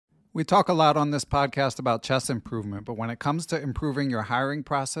We talk a lot on this podcast about chess improvement, but when it comes to improving your hiring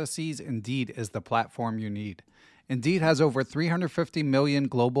processes, Indeed is the platform you need. Indeed has over 350 million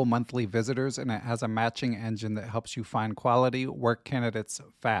global monthly visitors, and it has a matching engine that helps you find quality work candidates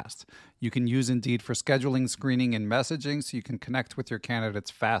fast. You can use Indeed for scheduling, screening, and messaging so you can connect with your candidates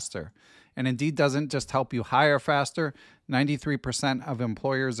faster. And Indeed doesn't just help you hire faster. 93% of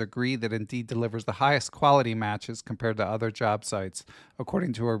employers agree that Indeed delivers the highest quality matches compared to other job sites,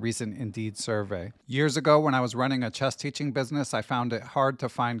 according to a recent Indeed survey. Years ago, when I was running a chess teaching business, I found it hard to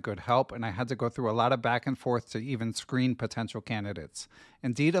find good help, and I had to go through a lot of back and forth to even screen potential candidates.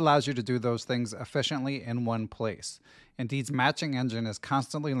 Indeed allows you to do those things efficiently in one place. Indeed's matching engine is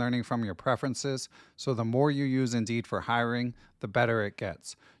constantly learning from your preferences, so the more you use Indeed for hiring, the better it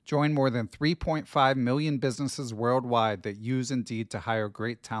gets. Join more than 3.5 million businesses worldwide that use Indeed to hire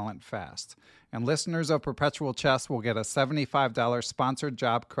great talent fast. And listeners of Perpetual Chess will get a $75 sponsored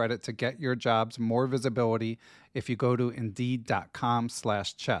job credit to get your jobs more visibility if you go to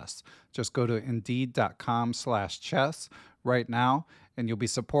Indeed.com/chess. Just go to Indeed.com/chess right now, and you'll be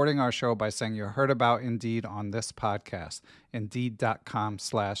supporting our show by saying you heard about Indeed on this podcast.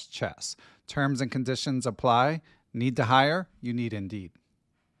 Indeed.com/chess. Terms and conditions apply. Need to hire? You need Indeed.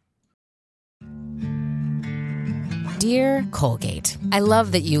 Dear Colgate, I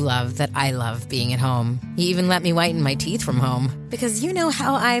love that you love that I love being at home. You even let me whiten my teeth from home. Because you know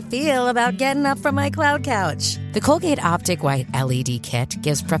how I feel about getting up from my cloud couch. The Colgate Optic White LED Kit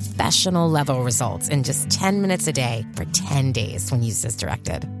gives professional-level results in just 10 minutes a day for 10 days when used as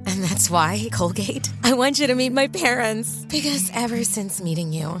directed. And that's why, Colgate, I want you to meet my parents. Because ever since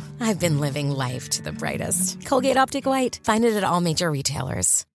meeting you, I've been living life to the brightest. Colgate Optic White. Find it at all major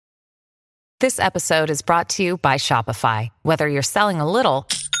retailers. This episode is brought to you by Shopify. Whether you're selling a little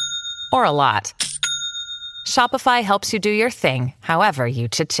or a lot, Shopify helps you do your thing, however you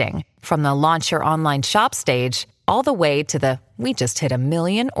cha-ching. From the launch your online shop stage, all the way to the we just hit 1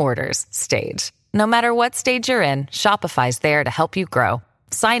 million orders stage. No matter what stage you're in, Shopify's there to help you grow.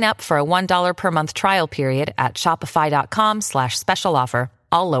 Sign up for a $1 per month trial period at shopify.com/special offer,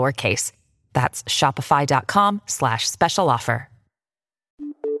 all lowercase. That's shopify.com/special offer.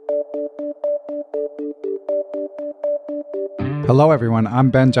 Hello, everyone. I'm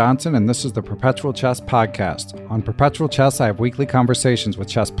Ben Johnson, and this is the Perpetual Chess Podcast. On Perpetual Chess, I have weekly conversations with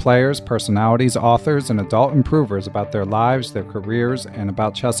chess players, personalities, authors, and adult improvers about their lives, their careers, and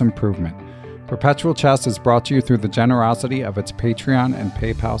about chess improvement. Perpetual Chess is brought to you through the generosity of its Patreon and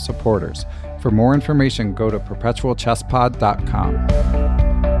PayPal supporters. For more information, go to perpetualchesspod.com.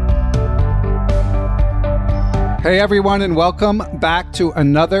 Hey everyone, and welcome back to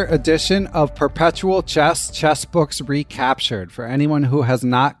another edition of Perpetual Chess Chessbooks Recaptured. For anyone who has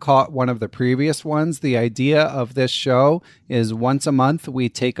not caught one of the previous ones, the idea of this show is once a month we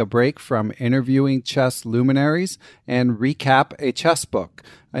take a break from interviewing chess luminaries and recap a chess book.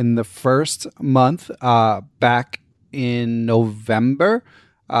 In the first month, back in November,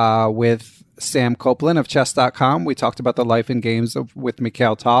 with Sam Copeland of Chess.com, we talked about the life and games with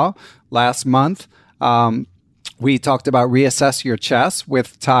Mikhail Tal. Last month, we talked about Reassess Your Chess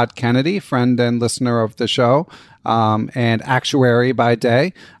with Todd Kennedy, friend and listener of the show, and actuary by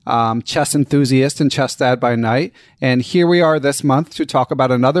day, chess enthusiast and chess dad by night. And here we are this month to talk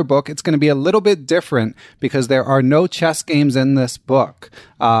about another book. It's going to be a little bit different because there are no chess games in this book.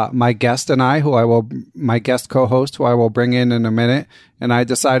 My guest and I, my guest co-host, who I will bring in a minute, and I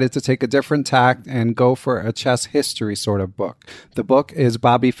decided to take a different tack and go for a chess history sort of book. The book is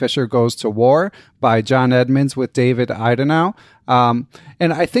Bobby Fischer Goes to War by John Edmonds with David Idenow.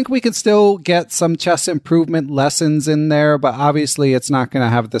 And I think we can still get some chess improvement lessons in there, but obviously it's not going to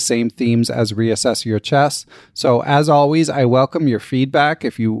have the same themes as Reassess Your Chess. So as always, I welcome your feedback.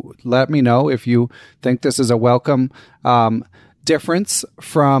 If you let me know if you think this is a welcome difference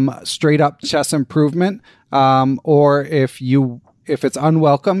from straight up chess improvement, or if it's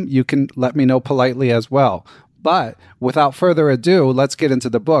unwelcome, you can let me know politely as well. But without further ado, let's get into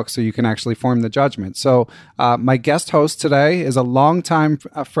the book so you can actually form the judgment. So my guest host today is a longtime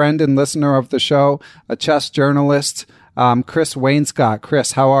friend and listener of the show, a chess journalist, Chris Wainscott.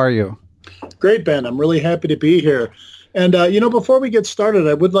 Chris, how are you? Great, Ben. I'm really happy to be here. And, before we get started,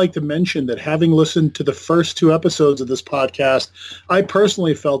 I would like to mention that having listened to the first 2 episodes of this podcast, I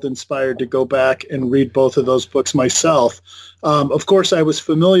personally felt inspired to go back and read both of those books myself. Of course, I was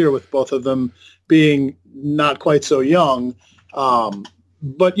familiar with both of them being not quite so young.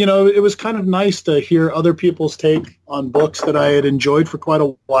 But, it was kind of nice to hear other people's take on books that I had enjoyed for quite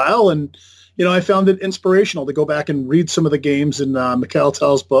a while. And, I found it inspirational to go back and read some of the games in Mikhail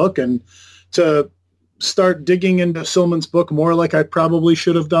Tal's book and to start digging into Silman's book more like I probably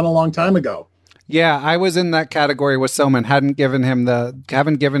should have done a long time ago. Yeah, I was in that category with Silman. Haven't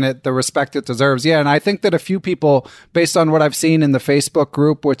given it the respect it deserves. Yeah, and I think that a few people, based on what I've seen in the Facebook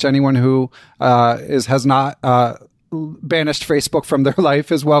group, which anyone who has not banished Facebook from their life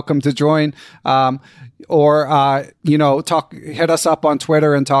is welcome to join, or hit us up on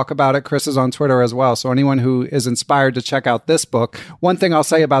Twitter and talk about it. Chris is on Twitter as well. So anyone who is inspired to check out this book, one thing I'll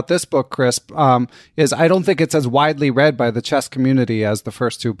say about this book, Chris, is I don't think it's as widely read by the chess community as the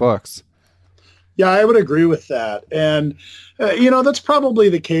first two books. Yeah, I would agree with that. And, that's probably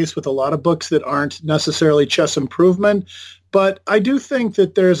the case with a lot of books that aren't necessarily chess improvement. But I do think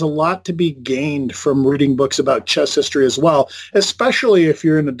that there's a lot to be gained from reading books about chess history as well, especially if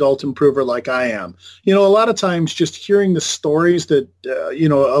you're an adult improver like I am. A lot of times just hearing the stories that,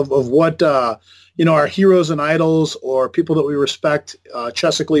 of what, our heroes and idols or people that we respect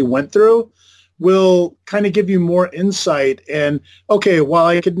chessically went through will kind of give you more insight. And, okay, while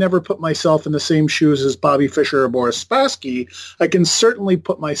I could never put myself in the same shoes as Bobby Fischer or Boris Spassky, I can certainly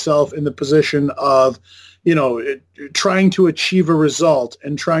put myself in the position of, trying to achieve a result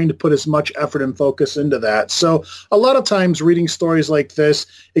and trying to put as much effort and focus into that. So a lot of times reading stories like this,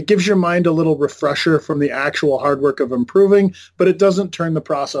 it gives your mind a little refresher from the actual hard work of improving, but it doesn't turn the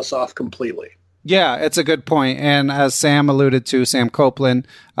process off completely. Yeah, it's a good point. And as Sam alluded to, Sam Copeland,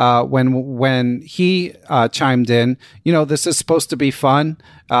 when he chimed in, this is supposed to be fun.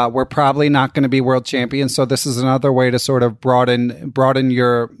 We're probably not going to be world champions, so this is another way to sort of broaden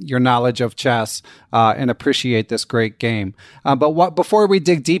your knowledge of chess and appreciate this great game. But before we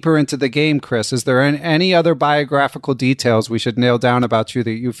dig deeper into the game, Chris, is there any other biographical details we should nail down about you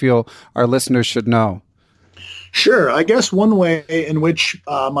that you feel our listeners should know? Sure. I guess one way in which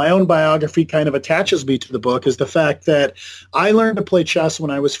my own biography kind of attaches me to the book is the fact that I learned to play chess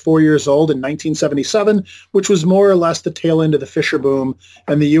when I was 4 years old in 1977, which was more or less the tail end of the Fischer boom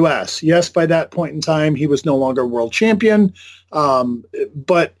in the U.S. Yes, by that point in time, he was no longer world champion,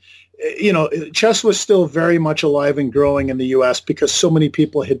 but chess was still very much alive and growing in the U.S. because so many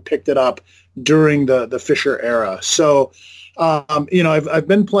people had picked it up during the Fischer era. So I've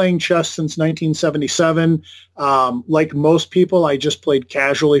been playing chess since 1977. Like most people, I just played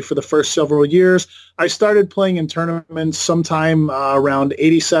casually for the first several years. I started playing in tournaments sometime around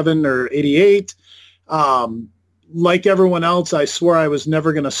 87 or 88. Like everyone else, I swore I was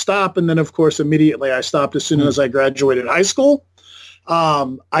never going to stop. And then, of course, immediately I stopped as soon as I graduated high school.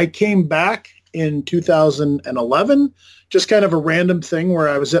 I came back in 2011. Just kind of a random thing where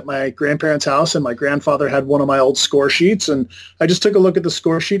I was at my grandparents' house and my grandfather had one of my old score sheets. And I just took a look at the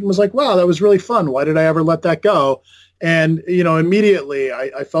score sheet and was like, wow, that was really fun. Why did I ever let that go? And, immediately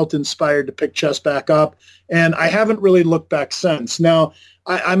I felt inspired to pick chess back up. And I haven't really looked back since. Now,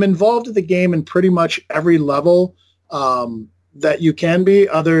 I'm involved in the game in pretty much every level that you can be,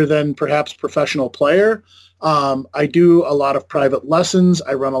 other than perhaps professional player. I do a lot of private lessons.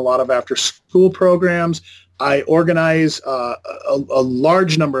 I run a lot of after-school programs. I organize a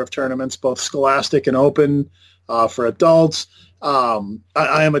large number of tournaments, both scholastic and open for adults.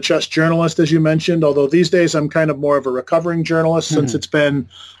 I am a chess journalist, as you mentioned, although these days I'm kind of more of a recovering journalist since it's been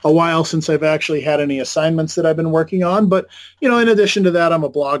a while since I've actually had any assignments that I've been working on. But, in addition to that, I'm a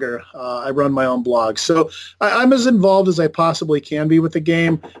blogger. I run my own blog. So I'm as involved as I possibly can be with the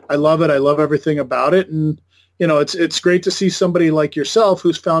game. I love it. I love everything about it. And, it's great to see somebody like yourself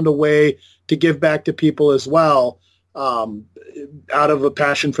who's found a way to give back to people as well, out of a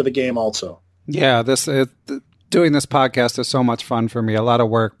passion for the game also. Yeah, doing this podcast is so much fun for me. A lot of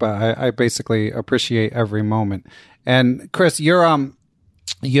work, but I basically appreciate every moment. And Chris, you're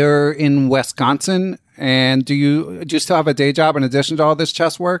in Wisconsin, and do you still have a day job in addition to all this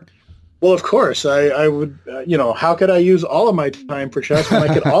chess work? Well, of course, I would, how could I use all of my time for chess when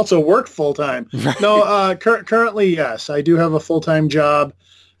I could also work full time? Right. No, currently, yes, I do have a full-time job.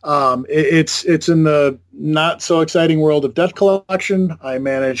 It's in the not so exciting world of debt collection. I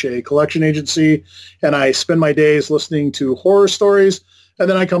manage a collection agency and I spend my days listening to horror stories. And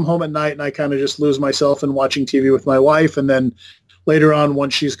then I come home at night and I kind of just lose myself in watching TV with my wife. And then later on,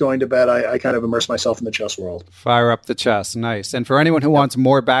 once she's going to bed, I kind of immerse myself in the chess world. Fire up the chess. Nice. And for anyone who wants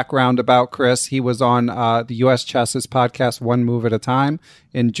more background about Chris, he was on the U.S. Chess's podcast, One Move at a Time,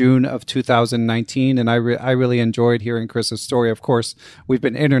 in June of 2019. And I really enjoyed hearing Chris's story. Of course, we've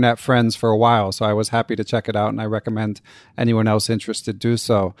been internet friends for a while, so I was happy to check it out. And I recommend anyone else interested do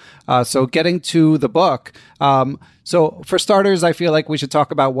so. So getting to the book. So for starters, I feel like we should talk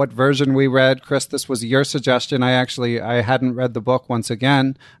about what version we read. Chris, this was your suggestion. I hadn't read the book once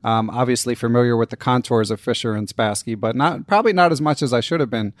again. Obviously familiar with the contours of Fisher and Spassky, but probably not as much as I should have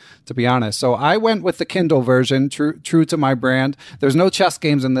been, to be honest. So I went with the Kindle version, true to my brand. There's no chess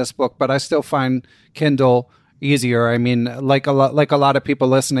games in this book, but I still find Kindle easier. I mean, like a lot of people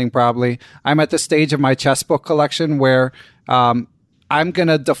listening, probably, I'm at the stage of my chess book collection where I'm going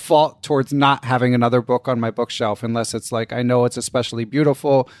to default towards not having another book on my bookshelf unless it's like I know it's especially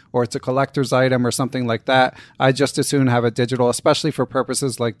beautiful or it's a collector's item or something like that. I just as soon have it digital, especially for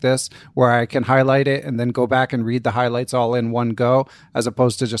purposes like this where I can highlight it and then go back and read the highlights all in one go as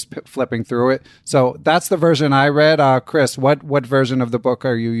opposed to just flipping through it. So that's the version I read. Chris, what version of the book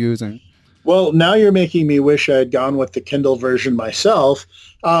are you using? Well, now you're making me wish I had gone with the Kindle version myself.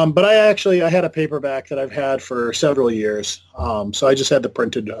 But I had a paperback that I've had for several years. So I just had the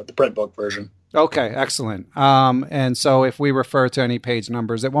print book version. Okay, excellent. And so if we refer to any page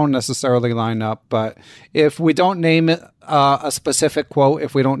numbers, it won't necessarily line up. But if we don't name it, a specific quote,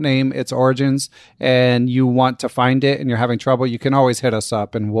 if we don't name its origins and you want to find it and you're having trouble, you can always hit us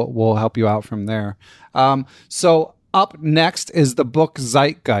up and we'll help you out from there. So up next is the book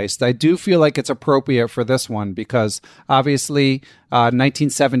Zeitgeist. I do feel like it's appropriate for this one because obviously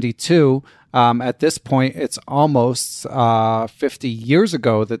 1972, at this point, it's almost 50 years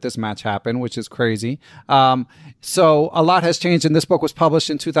ago that this match happened, which is crazy. So a lot has changed, and this book was published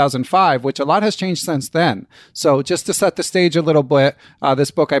in 2005, which a lot has changed since then. So just to set the stage a little bit,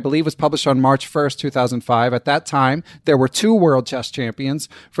 this book, I believe, was published on March 1st, 2005. At that time, there were 2 world chess champions.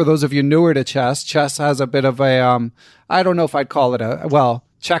 For those of you newer to chess has a bit of a, I don't know if I'd call it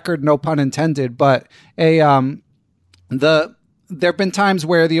checkered, no pun intended, but there have been times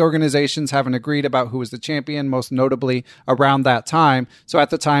where the organizations haven't agreed about who was the champion, most notably around that time. So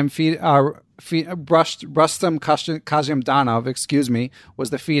at the time, Rustam Kazimdanov, was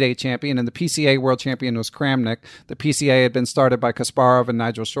the FIDE champion, and the PCA world champion was Kramnik. The PCA had been started by Kasparov and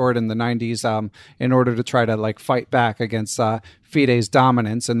Nigel Short in the 90s in order to try to fight back against FIDE's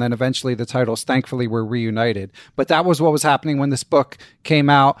dominance, and then eventually the titles thankfully were reunited. But that was what was happening when this book came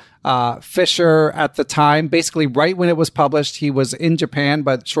out. Fischer at the time, basically right when it was published, he was in Japan,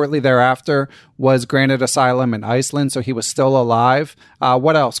 but shortly thereafter was granted asylum in Iceland, so he was still alive.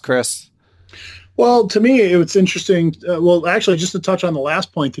 What else, Chris? Well, to me, it's interesting. Actually, just to touch on the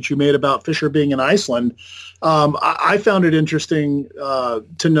last point that you made about Fischer being in Iceland, I found it interesting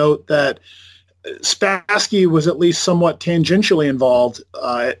to note that Spassky was at least somewhat tangentially involved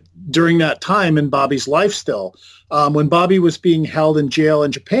during that time in Bobby's life still. When Bobby was being held in jail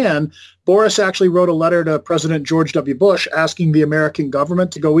in Japan, Boris actually wrote a letter to President George W. Bush asking the American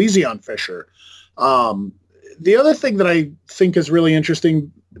government to go easy on Fischer. The other thing that I think is really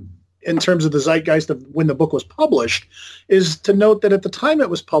interesting in terms of the zeitgeist of when the book was published is to note that at the time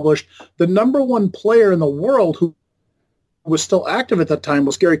it was published, the number one player in the world who was still active at that time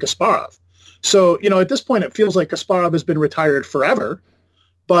was Garry Kasparov. So, at this point, it feels like Kasparov has been retired forever.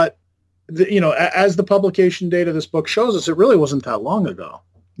 But, as the publication date of this book shows us, it really wasn't that long ago.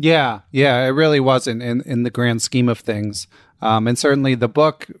 Yeah, it really wasn't in the grand scheme of things. And certainly the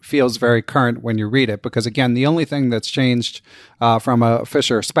book feels very current when you read it, because again, the only thing that's changed from a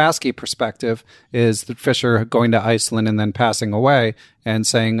Fischer-Spassky perspective is that Fischer going to Iceland and then passing away and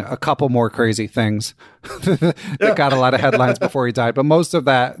saying a couple more crazy things that got a lot of headlines before he died. But most of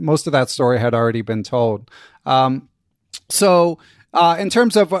that story had already been told. In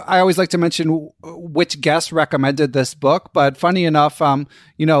terms of, I always like to mention which guest recommended this book, but funny enough,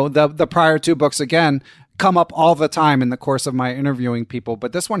 the prior 2 books, again, come up all the time in the course of my interviewing people,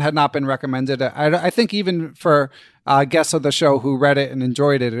 but this one had not been recommended. I think even for guests of the show who read it and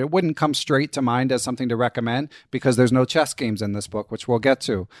enjoyed it, it wouldn't come straight to mind as something to recommend because there's no chess games in this book, which we'll get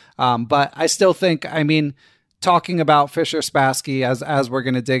to. But I still think, talking about Fischer-Spassky as we're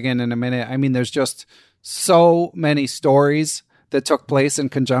going to dig in a minute, there's just so many stories that took place in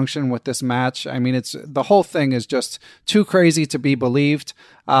conjunction with this match. It's the whole thing is just too crazy to be believed.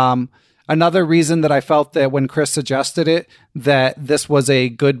 Another reason that I felt that when Chris suggested it, that this was a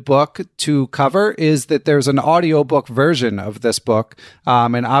good book to cover is that there's an audiobook version of this book.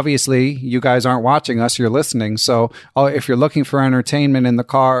 And obviously you guys aren't watching us, you're listening. So if you're looking for entertainment in the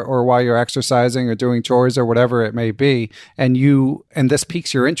car or while you're exercising or doing chores or whatever it may be, and this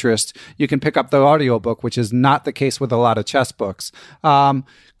piques your interest, you can pick up the audiobook, which is not the case with a lot of chess books.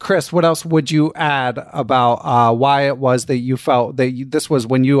 Chris, what else would you add about why it was that you felt that this was,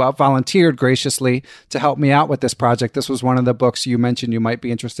 when you volunteered graciously to help me out with this project, this was one of the books you mentioned you might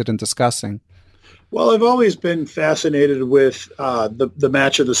be interested in discussing? Well, I've always been fascinated with the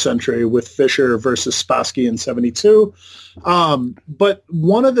match of the century with Fischer versus Spassky in 72. But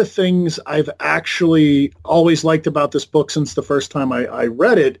one of the things I've actually always liked about this book since the first time I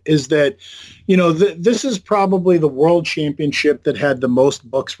read it is that, this is probably the world championship that had the most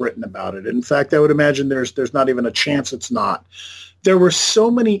books written about it. In fact, I would imagine there's not even a chance it's not. There were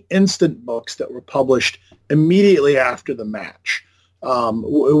so many instant books that were published immediately after the match.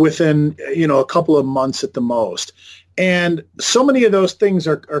 Within, a couple of months at the most. And so many of those things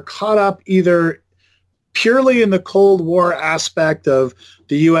are caught up either purely in the Cold War aspect of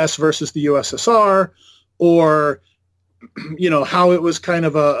the U.S. versus the USSR, or, how it was kind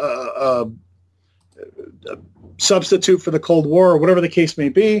of a substitute for the Cold War, or whatever the case may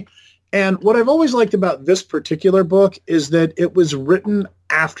be. And what I've always liked about this particular book is that it was written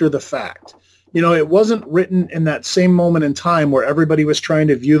after the fact. It wasn't written in that same moment in time where everybody was trying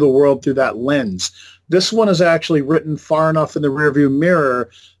to view the world through that lens. This one is actually written far enough in the rearview mirror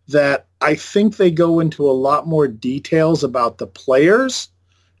that I think they go into a lot more details about the players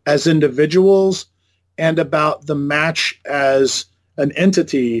as individuals and about the match as an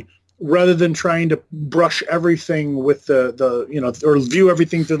entity, rather than trying to brush everything with or view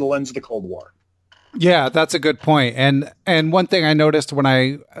everything through the lens of the Cold War. Yeah, that's a good point. And one thing I noticed when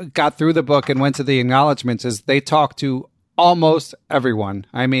I got through the book and went to the acknowledgments is they talk to almost everyone.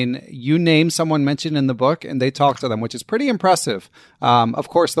 I mean, you name someone mentioned in the book and they talk to them, which is pretty impressive. Of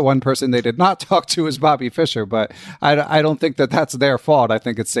course, the one person they did not talk to is Bobby Fischer, but I don't think that that's their fault. I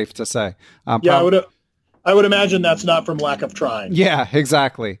think it's safe to say. I would imagine that's not from lack of trying. Yeah,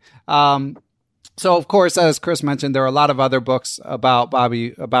 exactly. So, of course, as Chris mentioned, there are a lot of other books about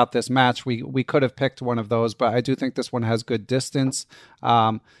Bobby, about this match. We could have picked one of those, but I do think this one has good distance.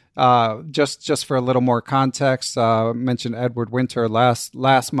 Just for a little more context, mentioned Edward Winter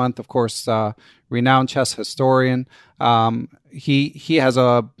last month, of course, renowned chess historian. He has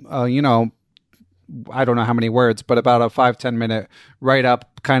I don't know how many words, but about a 5-10 minute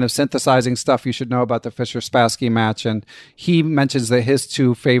write-up kind of synthesizing stuff you should know about the Fischer-Spassky match. And he mentions that his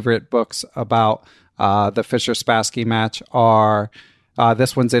two favorite books about the Fischer-Spassky match are,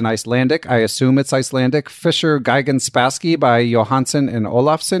 this one's in Icelandic. I assume it's Icelandic. Fischer Geigen Spassky by Johansson and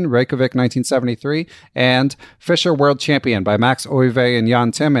Olafsson, Reykjavik, 1973. And Fischer World Champion by Max Oive and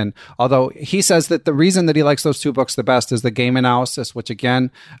Jan Timman. Although he says that the reason that he likes those two books the best is the game analysis, which again,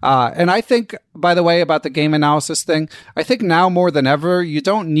 and I think, by the way, about the game analysis thing, I think now more than ever,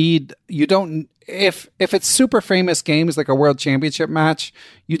 if it's super famous games like a world championship match,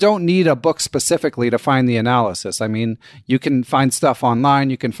 you don't need a book specifically to find the analysis. I mean, you can find stuff online,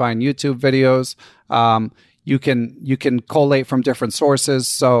 you can find YouTube videos, you can collate from different sources.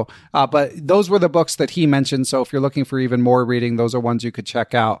 So, but those were the books that he mentioned. So if you're looking for even more reading, those are ones you could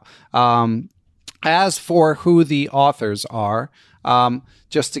check out. As for who the authors are,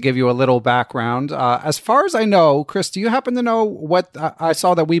 just to give you a little background, as far as I know, Chris, do you happen to know what I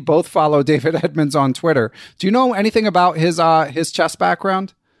saw that we both follow David Edmonds on Twitter? Do you know anything about his chess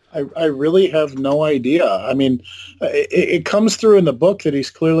background? I really have no idea. I mean, it comes through in the book that he's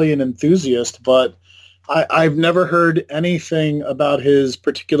clearly an enthusiast, but I've never heard anything about his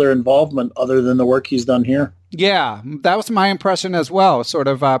particular involvement other than the work he's done here. Yeah, that was my impression as well. Sort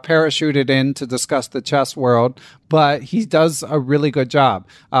of parachuted in to discuss the chess world, but he does a really good job.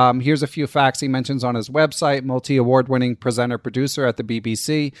 Here's a few facts he mentions on his website. Multi-award-winning presenter-producer at the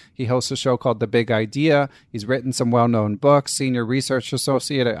BBC. He hosts a show called The Big Idea. He's written some well-known books. Senior research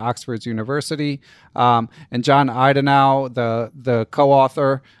associate at Oxford University. And John Idenau, the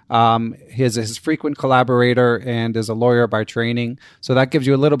co-author, his frequent collaborator and is a lawyer by training. So that gives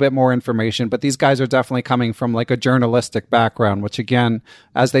you a little bit more information. But these guys are definitely coming from like a journalistic background, which again,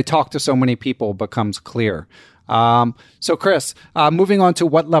 as they talk to so many people, becomes clear. So Chris, moving on to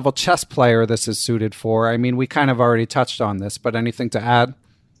what level chess player this is suited for. I mean, we kind of already touched on this, but anything to add?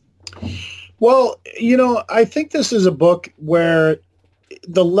 Well, I think this is a book where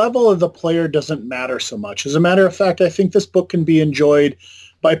the level of the player doesn't matter so much. As a matter of fact, I think this book can be enjoyed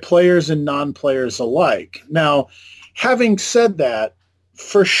by players and non-players alike. Now, having said that,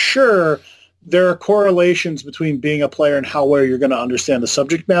 for sure, there are correlations between being a player and how well you're going to understand the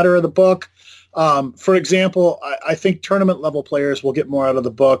subject matter of the book. For example, I think tournament level players will get more out of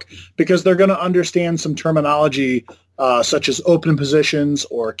the book because they're going to understand some terminology such as open positions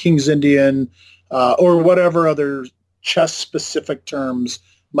or King's Indian or whatever other chess specific terms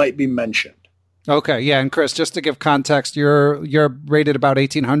might be mentioned. Okay, yeah, and Chris, just to give context, you're rated about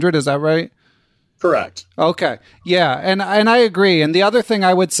 1800, is that right? Correct. Okay, yeah, and I agree. And the other thing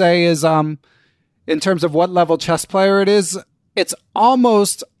I would say is, in terms of what level chess player it is, it's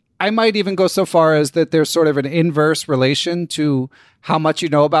almost I might even go so far as that there's sort of an inverse relation to how much you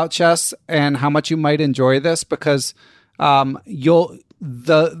know about chess and how much you might enjoy this, because the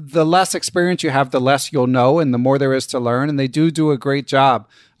less experience you have, the less you'll know, and the more there is to learn. And they do a great job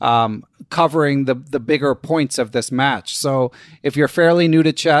covering the bigger points of this match. So if you're fairly new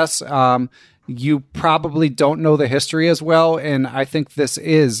to chess, you probably don't know the history as well. And I think this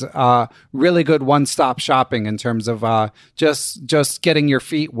is really good one-stop shopping in terms of just getting your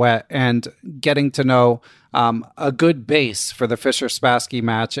feet wet and getting to know a good base for the Fischer-Spassky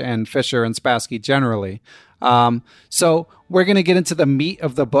match and Fischer and Spassky generally. So we're going to get into the meat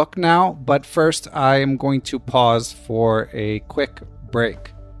of the book now, but first I am going to pause for a quick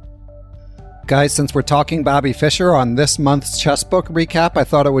break. Guys, since we're talking Bobby Fischer on this month's chess book recap, I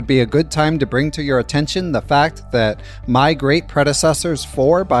thought it would be a good time to bring to your attention the fact that My Great Predecessors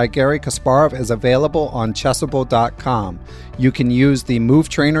 4 by Garry Kasparov is available on Chessable.com. You can use the Move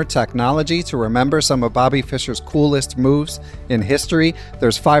Trainer technology to remember some of Bobby Fischer's coolest moves in history.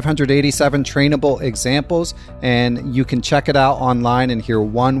 There's 587 trainable examples, and you can check it out online and hear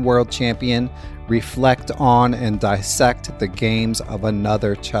one world champion reflect on and dissect the games of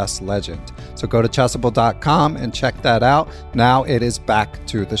another chess legend. So go to Chessable.com and check that out. Now it is back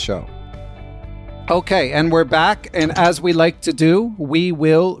to the show. Okay, and we're back, and as we like to do, we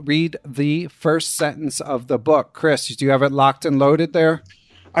will read the first sentence of the book. Chris, do you have it locked and loaded there?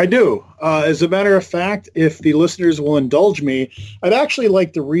 I do. As a matter of fact, if the listeners will indulge me, I'd actually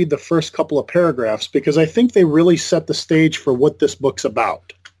like to read the first couple of paragraphs because I think they really set the stage for what this book's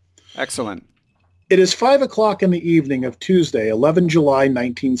about. Excellent. It is 5 o'clock in the evening of Tuesday, 11 July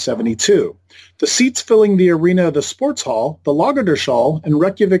 1972. The seats filling the arena of the sports hall, the Lagerdershall, and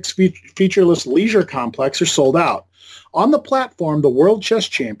Reykjavik's featureless leisure complex are sold out. On the platform, the world chess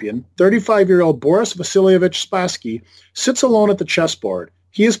champion, 35-year-old Boris Vasilyevich Spassky, sits alone at the chessboard.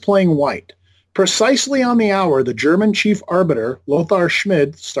 He is playing white. Precisely on the hour, the German chief arbiter, Lothar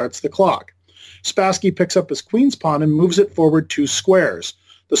Schmid, starts the clock. Spassky picks up his queen's pawn and moves it forward 2 squares.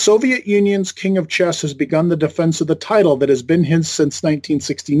 The Soviet Union's king of chess has begun the defense of the title that has been his since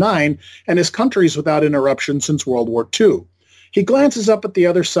 1969 and his country's without interruption since World War II. He glances up at the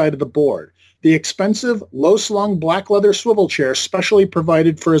other side of the board. The expensive, low-slung black leather swivel chair specially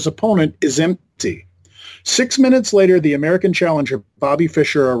provided for his opponent is empty. 6 minutes later, the American challenger, Bobby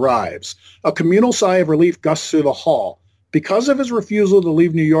Fischer, arrives. A communal sigh of relief gusts through the hall. Because of his refusal to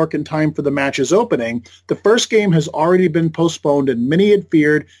leave New York in time for the match's opening, the first game has already been postponed and many had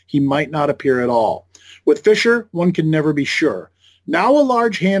feared he might not appear at all. With Fischer, one can never be sure. Now a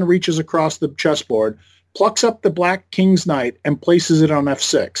large hand reaches across the chessboard, plucks up the black king's knight, and places it on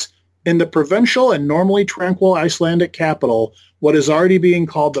f6. In the provincial and normally tranquil Icelandic capital, what is already being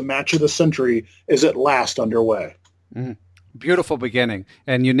called the match of the century is at last underway. Beautiful beginning.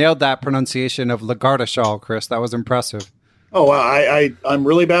 And you nailed that pronunciation of Lagerdershall, Chris. That was impressive. Oh, wow. I'm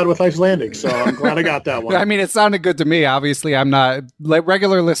really bad with Icelandic, so I'm glad I got that one. I mean, it sounded good to me. Obviously, I'm not, like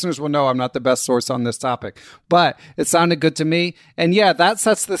regular listeners will know I'm not the best source on this topic, but it sounded good to me. And yeah, that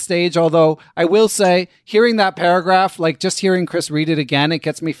sets the stage. Although I will say, hearing that paragraph, like just hearing Chris read it again, it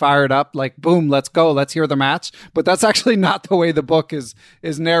gets me fired up. Like, boom, let's go. Let's hear the match. But that's actually not the way the book is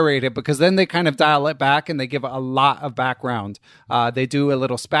narrated, because then they kind of dial it back and they give a lot of background. They do a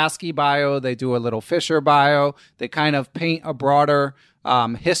little Spassky bio. They do a little Fischer bio. They kind of paint a broader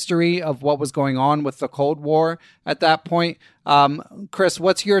history of what was going on with the Cold War at that point. Chris,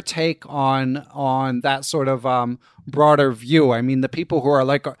 what's your take on that sort of broader view? I mean, the people who are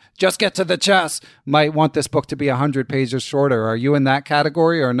like, just get to the chess, might want this book to be 100 pages shorter. Are you in that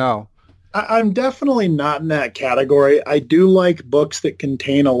category or no? I'm definitely not in that category. I do like books that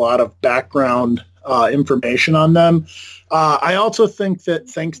contain a lot of background information on them. I also think that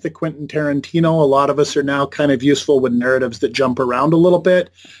thanks to Quentin Tarantino, a lot of us are now kind of useful with narratives that jump around a little bit.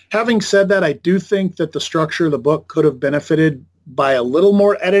 Having said that, I do think that the structure of the book could have benefited by a little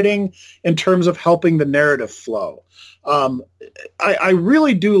more editing in terms of helping the narrative flow. I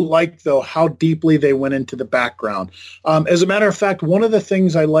really do like, though, how deeply they went into the background. As a matter of fact, one of the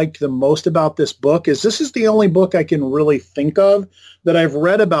things I liked the most about this book is this is the only book I can really think of that I've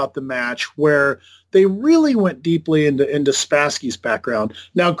read about the match where they really went deeply into Spassky's background.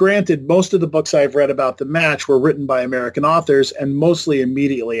 Now, granted, most of the books I've read about the match were written by American authors and mostly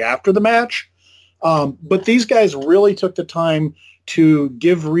immediately after the match. But these guys really took the time to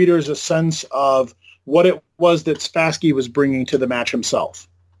give readers a sense of what it was that Spassky was bringing to the match himself.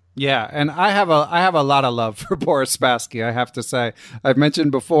 Yeah, and I have a lot of love for Boris Spassky, I have to say. I've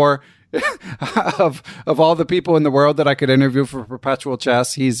mentioned before, of all the people in the world that I could interview for Perpetual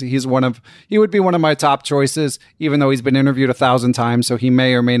Chess, he would be one of my top choices, even though he's been interviewed 1,000 times, so he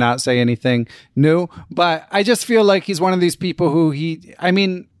may or may not say anything new. But I just feel like he's one of these people who he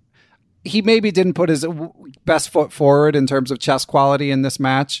maybe didn't put his best foot forward in terms of chess quality in this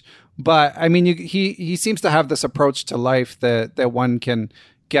match. But I mean, he seems to have this approach to life that one can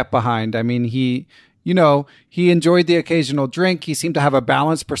get behind. I mean, he enjoyed the occasional drink. He seemed to have a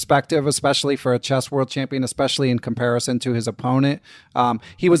balanced perspective, especially for a chess world champion, especially in comparison to his opponent.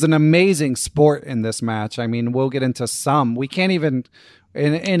 He was an amazing sport in this match. I mean, we'll get into some. We can't even,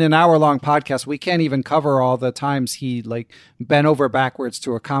 in an hour-long podcast, we can't even cover all the times he bent over backwards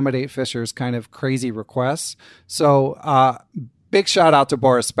to accommodate Fischer's kind of crazy requests. So big shout out to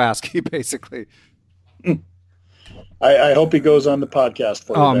Boris Spassky, basically. I hope he goes on the podcast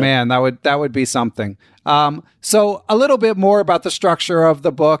for you. Oh man, that would be something. So a little bit more about the structure of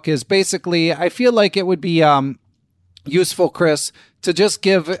the book is basically, I feel like it would be useful, Chris, to just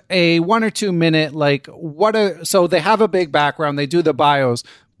give a 1 or 2 minute, so they have a big background, they do the bios,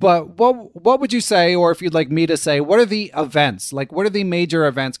 but what would you say, or if you'd like me to say, what are the events? What are the major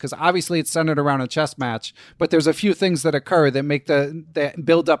events? Because obviously it's centered around a chess match, but there's a few things that occur that make that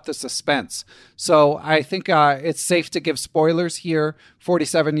build up the suspense. So I think it's safe to give spoilers here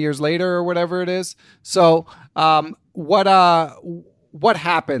 47 years later or whatever it is. So what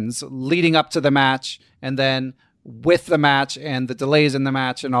happens leading up to the match, and then with the match and the delays in the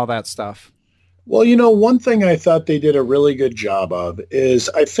match and all that stuff? Well, one thing I thought they did a really good job of is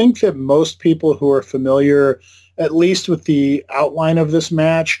I think that most people who are familiar, at least with the outline of this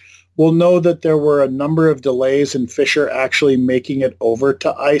match, will know that there were a number of delays in Fischer actually making it over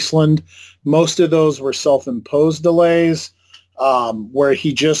to Iceland. Most of those were self-imposed delays where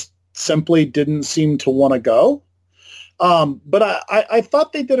he just simply didn't seem to want to go. But I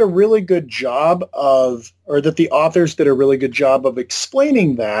thought they did a really good job that the authors did a really good job of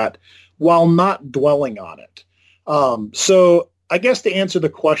explaining that while not dwelling on it. So I guess to answer the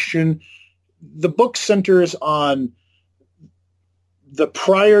question, the book centers on the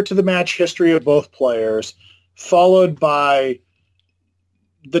prior to the match history of both players, followed by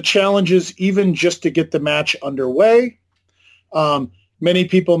the challenges even just to get the match underway. Many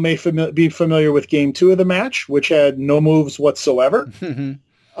people may be familiar with Game 2 of the match, which had no moves whatsoever.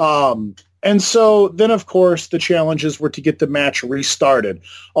 And so then, of course, the challenges were to get the match restarted.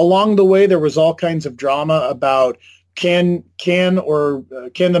 Along the way, there was all kinds of drama about can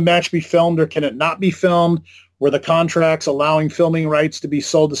the match be filmed or can it not be filmed? Were the contracts allowing filming rights to be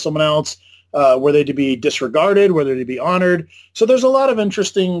sold to someone else? Were they to be disregarded? Were they to be honored? So there's a lot of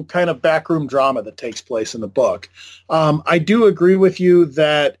interesting kind of backroom drama that takes place in the book. I do agree with you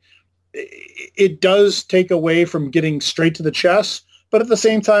that it does take away from getting straight to the chess. But at the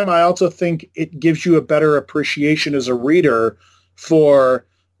same time, I also think it gives you a better appreciation as a reader for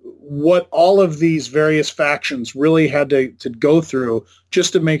what all of these various factions really had to go through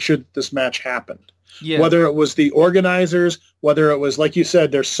just to make sure that this match happened. Yeah. Whether it was the organizers, whether it was, like you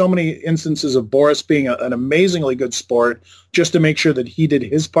said, there's so many instances of Boris being an amazingly good sport just to make sure that he did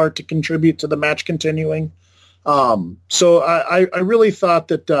his part to contribute to the match continuing. So I really thought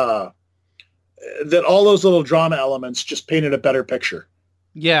that all those little drama elements just painted a better picture.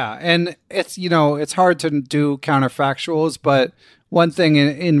 Yeah, and it's hard to do counterfactuals, but one thing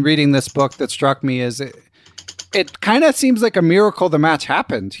in reading this book that struck me is it kind of seems like a miracle the match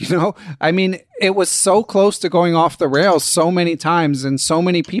happened, I mean, it was so close to going off the rails so many times and so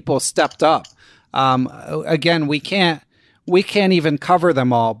many people stepped up. Again, we can't even cover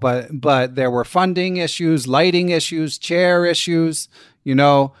them all, but there were funding issues, lighting issues, chair issues,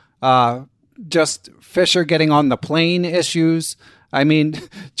 just Fischer getting on the plane issues. I mean,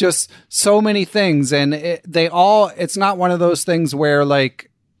 just so many things. And it's not one of those things where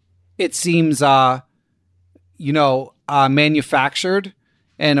it seems, manufactured.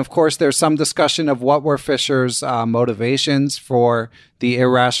 And of course, there's some discussion of what were Fischer's motivations for the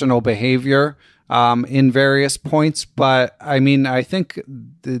irrational behavior in various points. But I mean, I think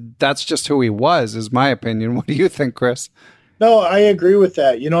that's just who he was, is my opinion. What do you think, Chris? No, I agree with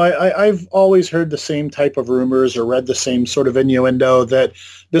that. I've always heard the same type of rumors or read the same sort of innuendo that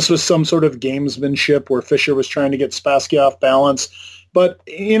this was some sort of gamesmanship where Fischer was trying to get Spassky off balance. But,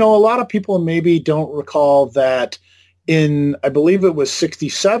 a lot of people maybe don't recall that in, I believe it was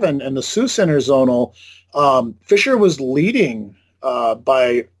 67 in the Sioux Center Zonal, Fischer was leading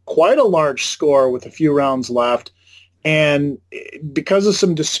by quite a large score with a few rounds left. And because of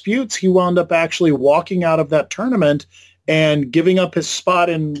some disputes, he wound up actually walking out of that tournament and giving up his spot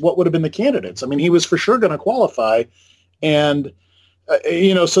in what would have been the candidates. I mean, he was for sure going to qualify. And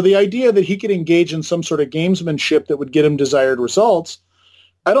So the idea that he could engage in some sort of gamesmanship that would get him desired results,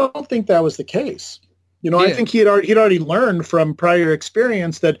 I don't think that was the case. I think he'd already learned from prior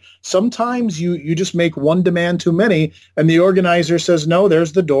experience that sometimes you just make one demand too many, and the organizer says, no,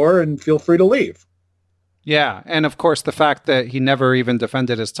 there's the door, and feel free to leave. Yeah, and of course, the fact that he never even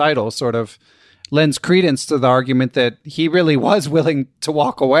defended his title sort of lends credence to the argument that he really was willing to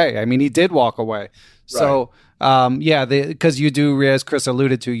walk away. I mean, he did walk away. Right. So, because you do, as Chris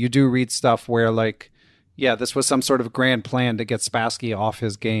alluded to, you do read stuff where, like, this was some sort of grand plan to get Spassky off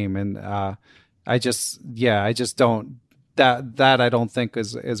his game, and I just don't that I don't think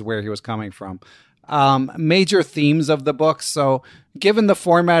is where he was coming from. Major themes of the book. So given the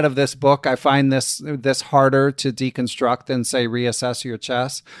format of this book, I find this harder to deconstruct than, say, Reassess Your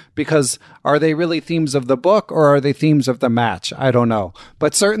Chess, because are they really themes of the book or are they themes of the match? I don't know.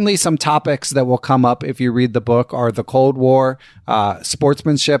 But certainly some topics that will come up if you read the book are the Cold War,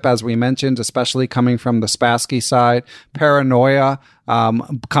 sportsmanship, as we mentioned, especially coming from the Spassky side, paranoia,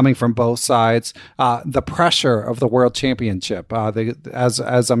 coming from both sides, the pressure of the World Championship,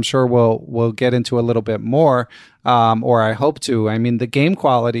 as I'm sure we'll get into a little bit more, or I hope to. I mean, the game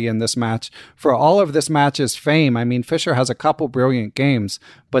quality in this match, for all of this match's fame, I mean, Fischer has a couple brilliant games,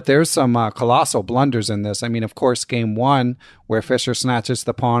 but there's some colossal blunders in this. I mean, of course, game 1, where Fischer snatches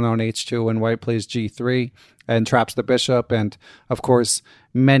the pawn on h2 and white plays g3 and traps the bishop, and of course,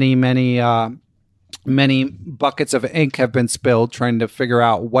 many buckets of ink have been spilled trying to figure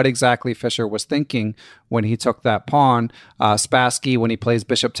out what exactly Fischer was thinking when he took that pawn. Spassky, when he plays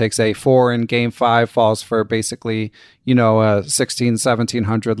bishop takes a4 in game 5, falls for basically, a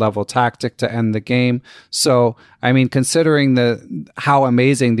 1700 level tactic to end the game. So, I mean, considering how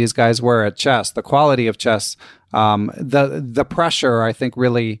amazing these guys were at chess, the quality of chess, the pressure, I think,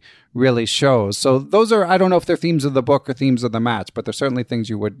 really shows. So those are, I don't know if they're themes of the book or themes of the match, but they're certainly things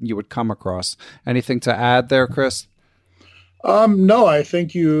you would come across. Anything to add there, Chris? No, I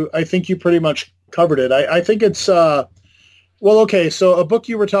think you pretty much covered it. I think it's, okay. So a book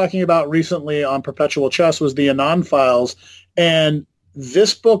you were talking about recently on Perpetual Chess was the Anand Files. And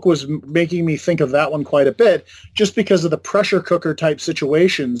this book was making me think of that one quite a bit, just because of the pressure cooker type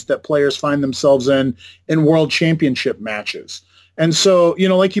situations that players find themselves in world championship matches. And so,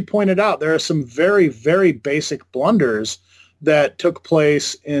 like you pointed out, there are some very, very basic blunders that took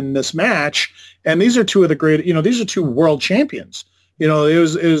place in this match. And these are two of the great, these are two world champions. It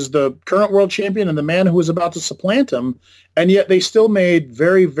was the current world champion and the man who was about to supplant him. And yet they still made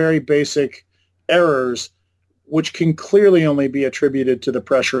very, very basic errors, which can clearly only be attributed to the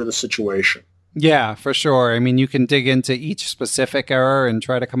pressure of the situation. Yeah, for sure. I mean, you can dig into each specific error and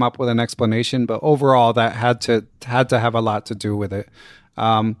try to come up with an explanation, but overall that had to have a lot to do with it.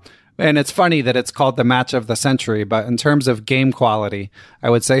 And it's funny that it's called the match of the century, but in terms of game quality,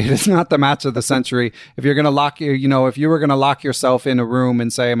 I would say it is not the match of the century. If you're going to if you were going to lock yourself in a room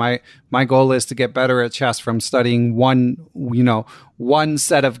and say, my goal is to get better at chess from studying one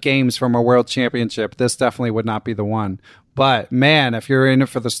set of games from a world championship, this definitely would not be the one. But man, if you're in it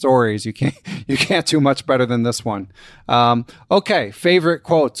for the stories, you can't do much better than this one. Okay, favorite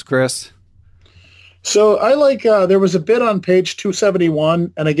quotes, Chris. So I like, there was a bit on page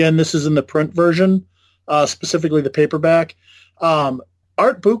 271, and again, this is in the print version, specifically the paperback. Art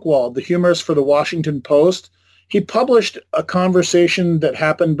Buchwald, the humorist for the Washington Post, he published a conversation that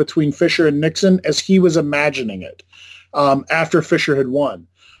happened between Fischer and Nixon as he was imagining it after Fischer had won.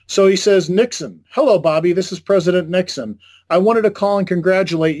 So he says, Nixon, hello, Bobby, this is President Nixon. I wanted to call and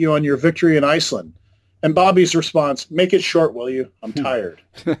congratulate you on your victory in Iceland. And Bobby's response, make it short, will you? I'm tired.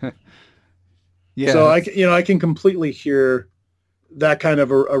 Yeah. So I can completely hear that kind of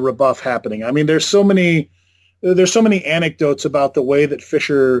a rebuff happening. I mean, there's so many anecdotes about the way that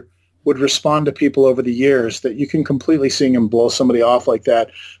Fischer would respond to people over the years that you can completely see him blow somebody off like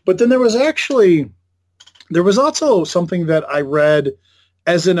that. But then there was also something that I read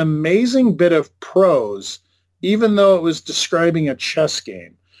as an amazing bit of prose, even though it was describing a chess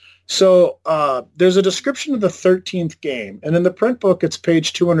game. So there's a description of the 13th game, and in the print book, it's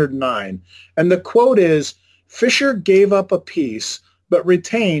page 209. And the quote is, Fischer gave up a piece, but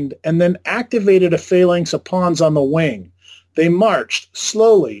retained and then activated a phalanx of pawns on the wing. They marched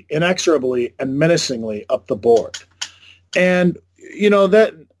slowly, inexorably, and menacingly up the board. And,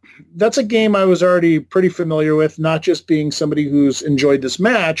 that's a game I was already pretty familiar with, not just being somebody who's enjoyed this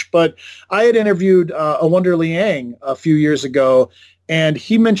match, but I had interviewed Awonder Liang a few years ago, and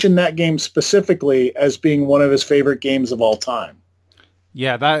he mentioned that game specifically as being one of his favorite games of all time.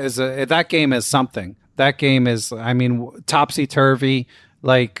 Yeah, that game is something. That game is, topsy-turvy.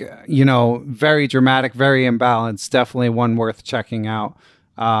 like, you know, very dramatic, very imbalanced. Definitely one worth checking out.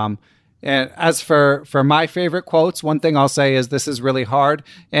 And as for my favorite quotes, one thing I'll say is this is really hard,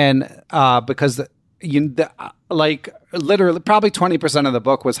 and because like literally probably 20% of the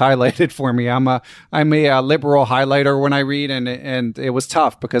book was highlighted for me. I'm a liberal highlighter when I read, and it was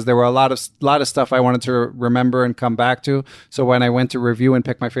tough because there were a lot of stuff I wanted to remember and come back to. So when I went to review and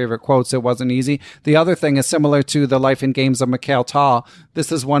pick my favorite quotes, it wasn't easy. The other thing is similar to The Life and Games of Mikhail Tal.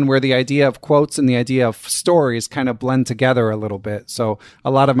 This is one where the idea of quotes and the idea of stories kind of blend together a little bit. So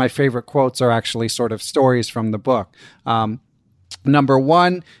a lot of my favorite quotes are actually sort of stories from the book. Number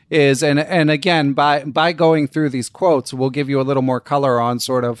one is, and again, by going through these quotes, we'll give you a little more color on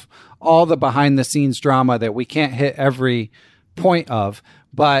sort of all the behind the scenes drama that we can't hit every point of.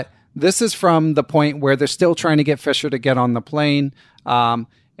 But this is from the point where they're still trying to get Fisher to get on the plane.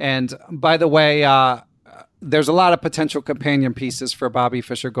 And by the way, there's a lot of potential companion pieces for Bobby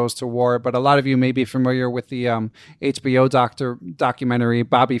Fischer Goes to War, but a lot of you may be familiar with the HBO documentary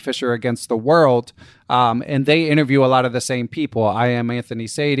Bobby Fischer Against the World, and they interview a lot of the same people. I am Anthony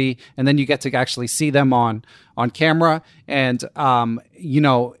Sadie, and then you get to actually see them on camera, and you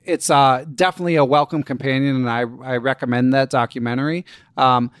know, it's definitely a welcome companion, and I recommend that documentary.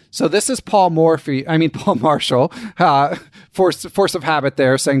 So this is Paul Marshall, force of habit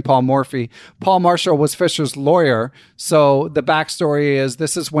there, saying Paul Morphy. Paul Marshall was Fisher's lawyer. So the backstory is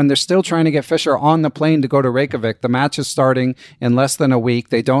this is when they're still trying to get Fisher on the plane to go to Reykjavik. The match is starting in less than a week.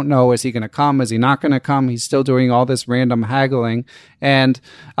 They don't know, is he going to come? Is he not going to come? He's still doing all this random haggling. And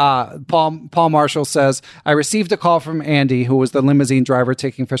Paul Marshall says, I received a call from Andy, who was the limousine driver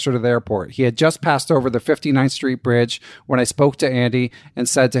taking Fisher to the airport. He had just passed over the 59th Street Bridge when I spoke to Andy and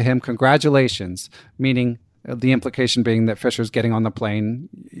said to him, congratulations, meaning the implication being that Fisher's getting on the plane.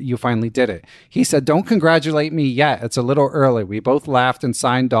 You finally did it. He said, don't congratulate me yet. It's a little early. We both laughed and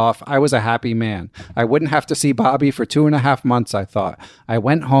signed off. I was a happy man. I wouldn't have to see Bobby for 2.5 months, I thought. I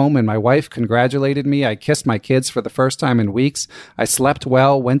went home and my wife congratulated me. I kissed my kids for the first time in weeks. I slept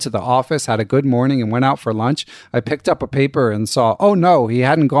well, went to the office, had a good morning, and went out for lunch. I picked up a paper and saw, oh no, he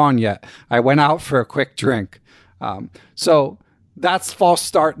hadn't gone yet. I went out for a quick drink. So that's false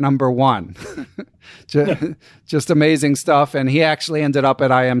start number one. Just amazing stuff. And he actually ended up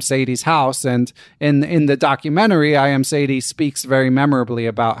at I.M. Sadie's house. And in the documentary, I.M. Sadie speaks very memorably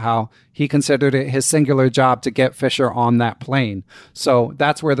about how he considered it his singular job to get Fisher on that plane. So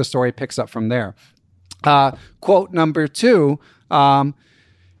that's where the story picks up from there. Quote number two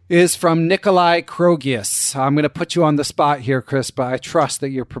is from Nikolai Krogius. I'm going to put you on the spot here, Chris, but I trust that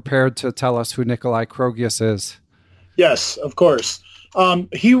you're prepared to tell us who Nikolai Krogius is. Yes, of course.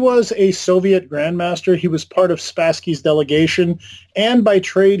 He was a Soviet grandmaster. He was part of Spassky's delegation, and by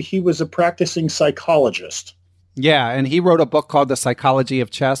trade, he was a practicing psychologist. Yeah, and he wrote a book called The Psychology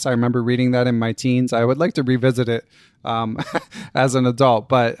of Chess. I remember reading that in my teens. I would like to revisit it as an adult.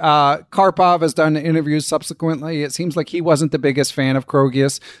 But Karpov has done interviews subsequently. It seems like he wasn't the biggest fan of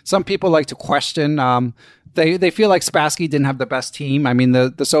Krogius. Some people like to question. They feel like Spassky didn't have the best team. I mean,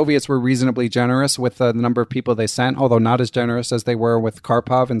 the Soviets were reasonably generous with the number of people they sent, although not as generous as they were with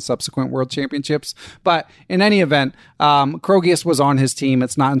Karpov in subsequent world championships. But in any event, Krogius was on his team.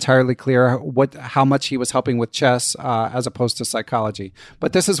 It's not entirely clear how much he was helping with chess as opposed to psychology.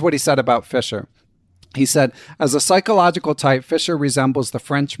 But this is what he said about Fischer. He said, as a psychological type, Fischer resembles the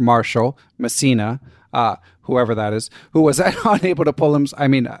French marshal, Messina, whoever that is, who was unable to pull him. I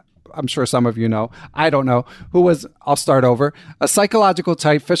mean, I'm sure some of you know. I don't know. I'll start over. A psychological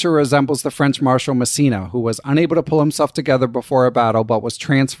type, Fischer resembles the French Marshal Messina, who was unable to pull himself together before a battle, but was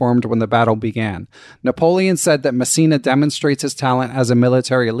transformed when the battle began. Napoleon said that Messina demonstrates his talent as a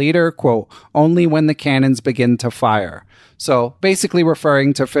military leader, quote, only when the cannons begin to fire. So basically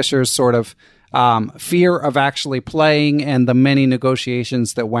referring to Fischer's sort of fear of actually playing and the many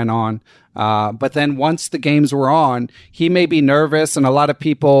negotiations that went on. But then once the games were on, he may be nervous. And a lot of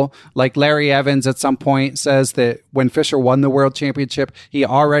people, like Larry Evans at some point, says that when Fischer won the world championship, he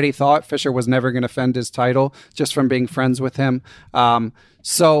already thought Fischer was never going to defend his title just from being friends with him.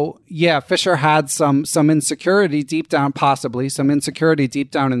 So yeah, Fischer had some insecurity deep down, possibly some insecurity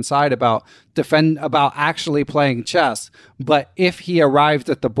deep down inside about actually playing chess. But if he arrived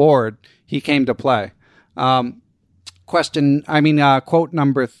at the board, he came to play. Quote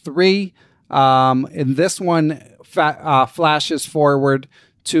number three. In this one flashes forward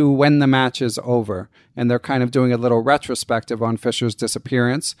to when the match is over. And they're kind of doing a little retrospective on Fisher's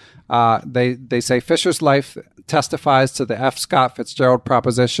disappearance. They say Fisher's life testifies to the F. Scott Fitzgerald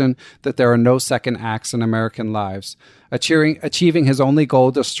proposition that there are no second acts in American lives. Achieving his only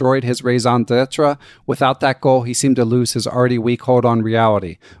goal destroyed his raison d'etre. Without that goal, he seemed to lose his already weak hold on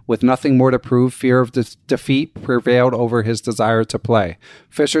reality. With nothing more to prove, fear of defeat prevailed over his desire to play.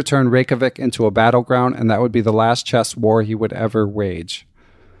 Fisher turned Reykjavik into a battleground, and that would be the last chess war he would ever wage.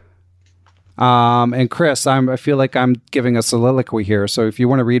 And Chris, I feel like I'm giving a soliloquy here. So if you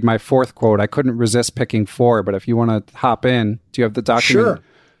want to read my fourth quote, I couldn't resist picking 4, but if you want to hop in, do you have the document? Sure.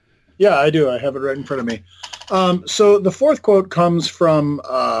 Yeah, I do. I have it right in front of me. So the fourth quote comes from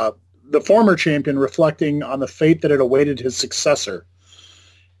the former champion reflecting on the fate that had awaited his successor.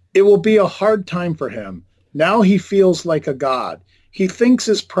 It will be a hard time for him. Now he feels like a god. He thinks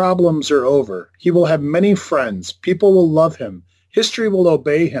his problems are over. He will have many friends. People will love him. History will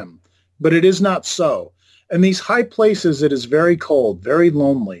obey him. But it is not so. In these high places, it is very cold, very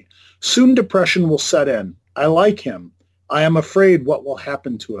lonely. Soon depression will set in. I like him. I am afraid what will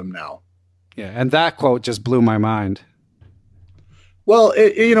happen to him now. Yeah, and that quote just blew my mind. Well,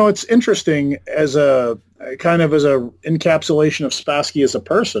 it's interesting as a kind of as a encapsulation of Spassky as a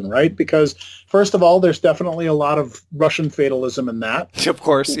person, right? Because first of all, there's definitely a lot of Russian fatalism in that. Of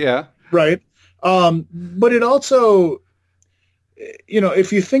course, yeah. Right. But it also,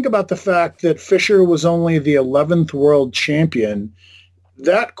 if you think about the fact that Fischer was only the 11th world champion,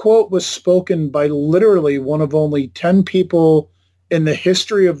 that quote was spoken by literally one of only 10 people in the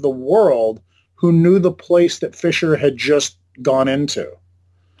history of the world who knew the place that Fischer had just gone into.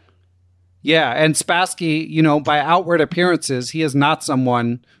 Yeah, and Spassky, by outward appearances, he is not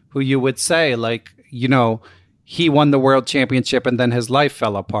someone who you would say, he won the world championship and then his life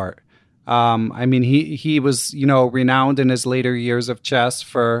fell apart. He was, renowned in his later years of chess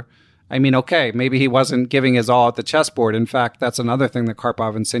for, maybe he wasn't giving his all at the chessboard. In fact, that's another thing that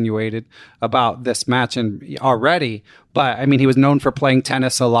Karpov insinuated about this match already. But, he was known for playing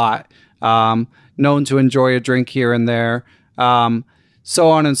tennis a lot, known to enjoy a drink here and there, so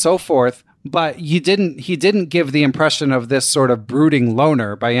on and so forth. But he didn't give the impression of this sort of brooding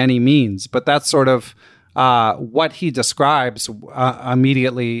loner by any means. But that's sort of what he describes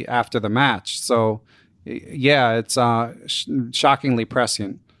immediately after the match. So, yeah, it's shockingly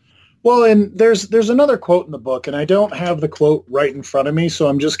prescient. Well, and there's another quote in the book, and I don't have the quote right in front of me, so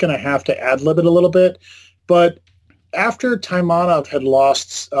I'm just going to have to ad-lib it a little bit. But after Taimanov had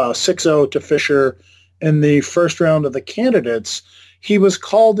lost 6-0 to Fischer in the first round of the candidates, he was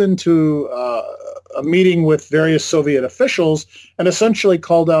called into a meeting with various Soviet officials and essentially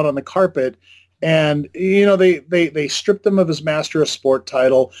called out on the carpet. And, they stripped him of his Master of Sport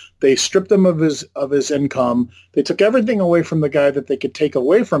title. They stripped him of his income. They took everything away from the guy that they could take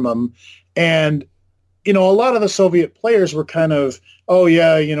away from him. And, a lot of the Soviet players were kind of, oh,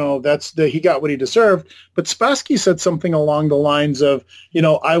 yeah, he got what he deserved. But Spassky said something along the lines of,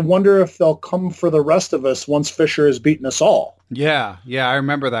 I wonder if they'll come for the rest of us once Fischer has beaten us all. Yeah, I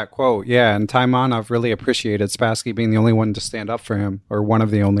remember that quote. Yeah, and Taimanov really appreciated Spassky being the only one to stand up for him, or one of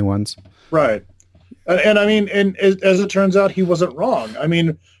the only ones. Right. And as it turns out, he wasn't wrong.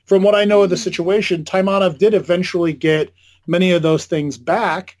 From what I know of the situation, Taimanov did eventually get many of those things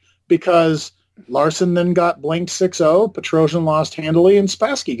back because Larson then got blanked 6-0, Petrosian lost handily, and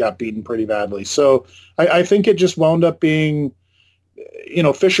Spassky got beaten pretty badly. So I think it just wound up being,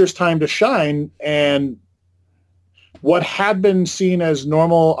 Fischer's time to shine, and what had been seen as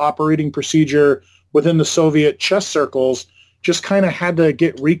normal operating procedure within the Soviet chess circles just kind of had to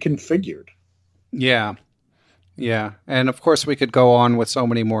get reconfigured. Yeah. And of course we could go on with so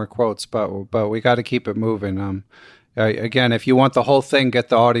many more quotes, but we got to keep it moving. Again, if you want the whole thing, get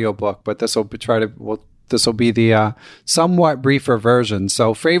the audiobook, but this will be the somewhat briefer version.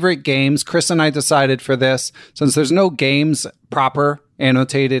 So favorite games, Chris and I decided for this, since there's no games proper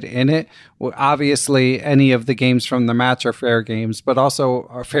annotated in it, obviously any of the games from the match are fair games, but also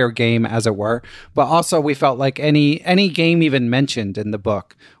a fair game, as it were. But also we felt like any game even mentioned in the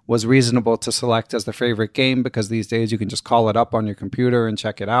book was reasonable to select as the favorite game, because these days you can just call it up on your computer and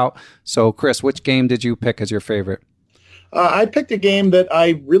check it out. So Chris, which game did you pick as your favorite? I picked a game that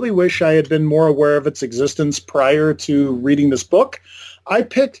I really wish I had been more aware of its existence prior to reading this book. I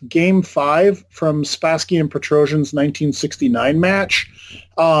picked Game 5 from Spassky and Petrosian's 1969 match.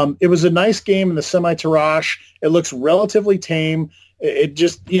 It was a nice game in the semi-tirage. It looks relatively tame. It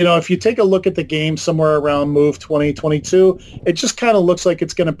just, if you take a look at the game somewhere around move 2022, it just kind of looks like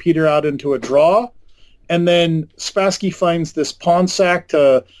it's going to peter out into a draw. And then Spassky finds this pawn sack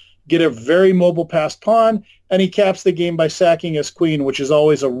to get a very mobile passed pawn, and he caps the game by sacking his queen, which is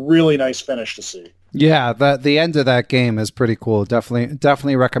always a really nice finish to see. Yeah, the end of that game is pretty cool.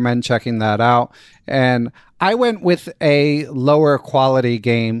 Definitely recommend checking that out. And I went with a lower quality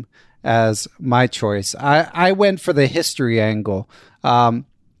game as my choice. I went for the history angle.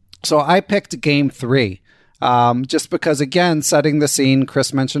 So I picked Game 3. Just because, again, setting the scene,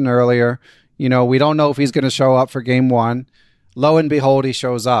 Chris mentioned earlier, we don't know if he's going to show up for Game 1. Lo and behold, he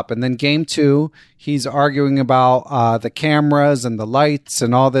shows up. And then Game 2, he's arguing about the cameras and the lights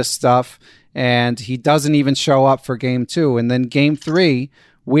and all this stuff. And he doesn't even show up for Game 2. And then Game 3,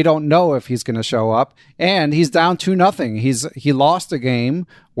 we don't know if he's going to show up. And he's down 2-0. He lost a game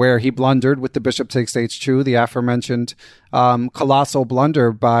where he blundered with the bishop takes h2, the aforementioned colossal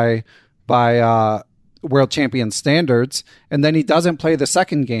blunder by world champion standards. And then he doesn't play the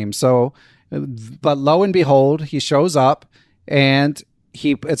second game. So, but lo and behold, he shows up and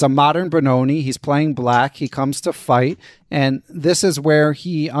it's a modern Benoni. He's playing black. He comes to fight. And this is where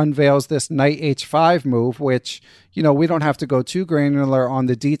he unveils this knight h5 move, which, we don't have to go too granular on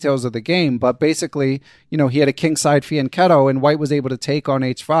the details of the game, but basically, he had a kingside fianchetto and white was able to take on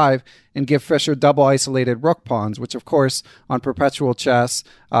h5 and give Fischer double isolated rook pawns, which of course on Perpetual Chess,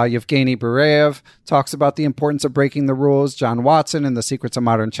 Yevgeny Bureev talks about the importance of breaking the rules. John Watson in The Secrets of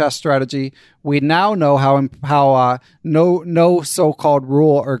Modern Chess Strategy. We now know how no so-called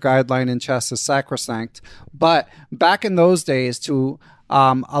rule or guideline in chess is sacrosanct, but back in those days to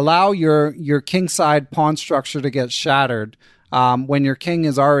allow your kingside pawn structure to get shattered when your king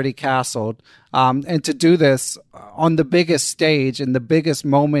is already castled, and to do this on the biggest stage in the biggest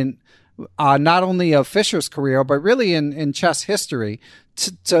moment, not only of Fischer's career, but really in chess history,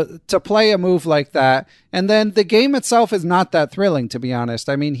 to play a move like that. And then the game itself is not that thrilling, to be honest.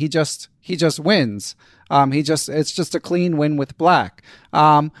 I mean, he just wins. It's just a clean win with black.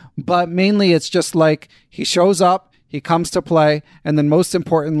 But mainly it's just like he shows up, he comes to play, and then most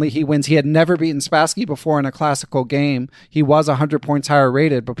importantly, he wins. He had never beaten Spassky before in a classical game. He was 100 points higher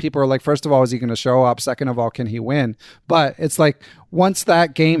rated, but people are like, first of all, is he going to show up? Second of all, can he win? But it's like, once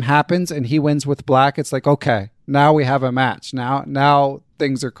that game happens and he wins with black, it's like, okay, now we have a match. Now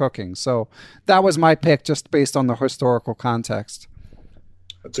things are cooking. So that was my pick just based on the historical context.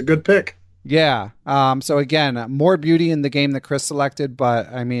 That's a good pick. Yeah. So again, more beauty in the game that Chris selected,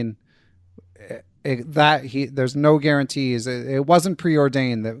 but I mean, there's no guarantees. It wasn't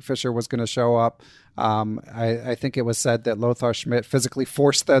preordained that Fischer was going to show up. I think it was said that Lothar Schmidt physically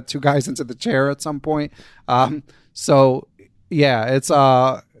forced the two guys into the chair at some point. So yeah,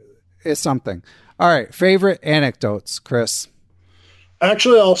 it's something. All right. Favorite anecdotes, Chris?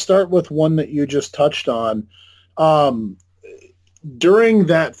 Actually, I'll start with one that you just touched on. During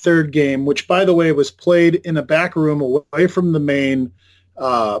that third game, which by the way was played in a back room away from the main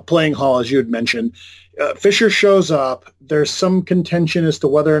playing hall, as you had mentioned, Fischer shows up. There's some contention as to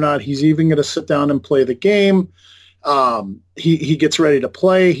whether or not he's even going to sit down and play the game. He gets ready to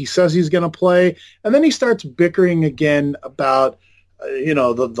play. He says he's going to play. And then he starts bickering again about,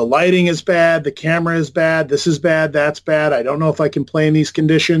 the lighting is bad. The camera is bad. This is bad. That's bad. I don't know if I can play in these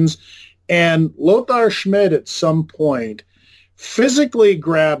conditions. And Lothar Schmidt at some point physically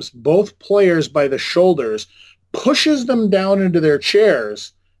grabs both players by the shoulders, pushes them down into their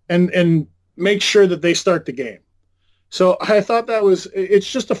chairs, and makes sure that they start the game. So I thought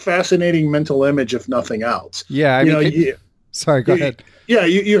it's just a fascinating mental image, if nothing else. Yeah. I mean, sorry, go ahead. Yeah.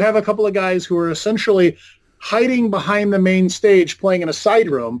 You have a couple of guys who are essentially hiding behind the main stage, playing in a side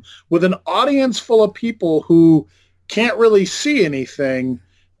room with an audience full of people who can't really see anything.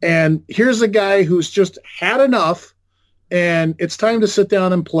 And here's a guy who's just had enough, and it's time to sit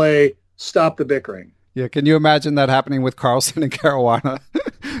down and play. Stop the bickering. Yeah, can you imagine that happening with Carlsen and Caruana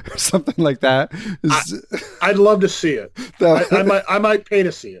or something like that? I'd love to see it. I might pay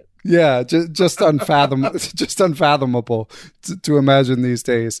to see it. Yeah, just unfathomable, just unfathomable to imagine these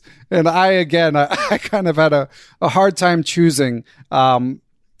days. And I kind of had a hard time choosing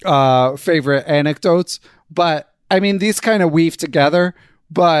favorite anecdotes, but I mean these kind of weave together.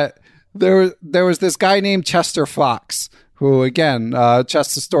 But there was this guy named Chester Fox, who again,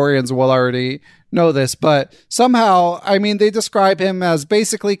 chess historians will already know this, but somehow, I mean, they describe him as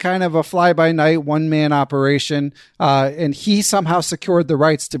basically kind of a fly-by-night, one-man operation, and he somehow secured the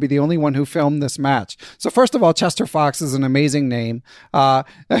rights to be the only one who filmed this match. So first of all, Chester Fox is an amazing name. I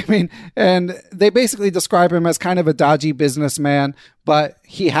mean, and they basically describe him as kind of a dodgy businessman, but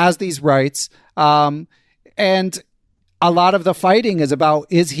he has these rights, and a lot of the fighting is about,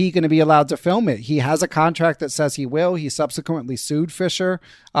 is he going to be allowed to film it? He has a contract that says he will. He subsequently sued Fischer,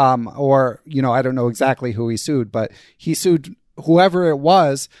 or, I don't know exactly who he sued, but he sued whoever it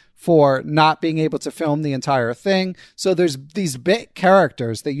was for not being able to film the entire thing. So there's these bit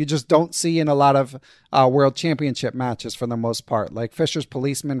characters that you just don't see in a lot of world championship matches for the most part, like Fisher's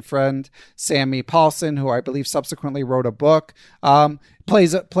policeman friend, Sammy Paulson, who I believe subsequently wrote a book,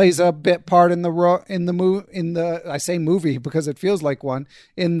 plays a bit part in the I say movie because it feels like one,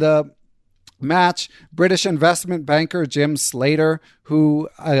 in the match. British investment banker Jim Slater, who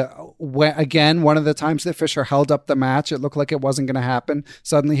again, one of the times that Fisher held up the match, it looked like it wasn't going to happen.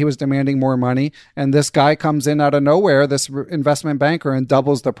 Suddenly he was demanding more money, and this guy comes in out of nowhere, this investment banker, and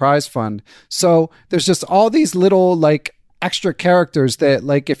doubles the prize fund. So there's just all these little like extra characters that,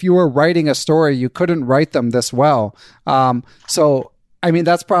 like, if you were writing a story, you couldn't write them this well. So I mean,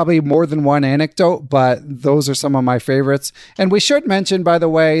 that's probably more than one anecdote, but those are some of my favorites. And we should mention, by the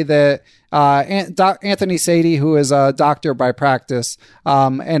way, that Anthony Sadie, who is a doctor by practice,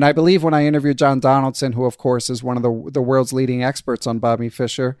 and I believe when I interviewed John Donaldson, who of course is one of the world's leading experts on Bobby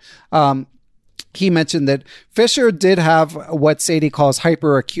Fischer, he mentioned that Fisher did have what Sadie calls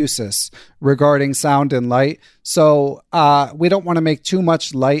hyperacusis regarding sound and light. So we don't want to make too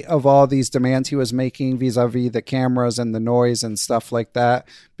much light of all these demands he was making vis-a-vis the cameras and the noise and stuff like that,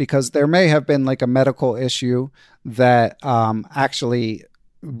 because there may have been like a medical issue that actually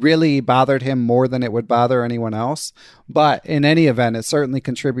really bothered him more than it would bother anyone else. But in any event, it certainly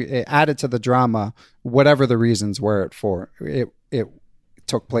it added to the drama, whatever the reasons were it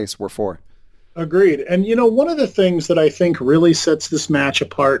took place were for. Agreed. And, you know, one of the things that I think really sets this match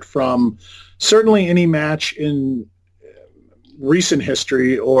apart from certainly any match in recent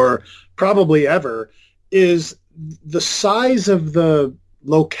history or probably ever is the size of the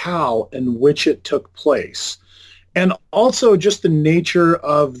locale in which it took place, and also just the nature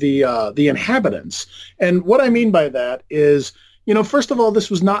of the inhabitants. And what I mean by that is, you know, first of all, this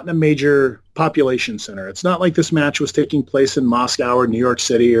was not in a major population center. It's not like this match was taking place in Moscow or New York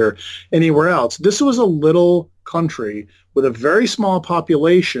City or anywhere else. This was a little country with a very small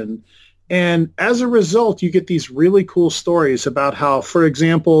population. And as a result, you get these really cool stories about how, for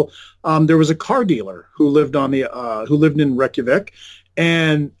example, there was a car dealer who lived in Reykjavik,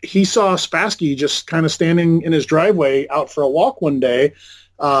 and he saw Spassky just kind of standing in his driveway out for a walk one day,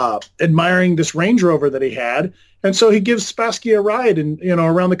 admiring this Range Rover that he had. And so he gives Spassky a ride and, you know,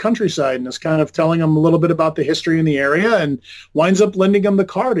 around the countryside, and is kind of telling him a little bit about the history in the area, and winds up lending him the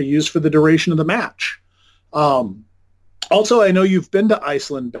car to use for the duration of the match. Also, I know you've been to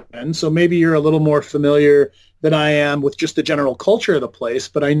Iceland, Ben, so maybe you're a little more familiar than I am with just the general culture of the place,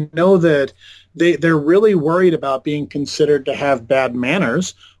 but I know that they're really worried about being considered to have bad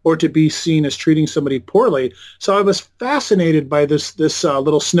manners or to be seen as treating somebody poorly. So I was fascinated by this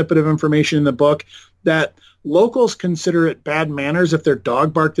little snippet of information in the book that locals consider it bad manners if their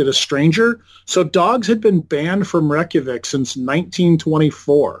dog barked at a stranger. So dogs had been banned from Reykjavik since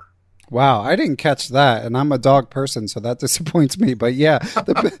 1924. Wow, I didn't catch that, and I'm a dog person, so that disappoints me. But yeah,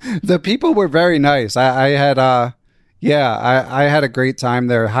 the people were very nice. I had a great time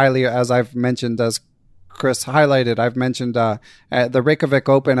there. Highly, as I've mentioned, as Chris highlighted, I've mentioned at the Reykjavik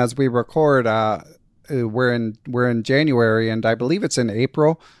Open as we record. We're in January, and I believe it's in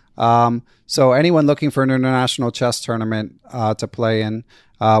April. So anyone looking for an international chess tournament to play in,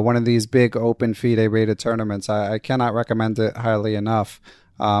 one of these big open FIDE rated tournaments, I cannot recommend it highly enough.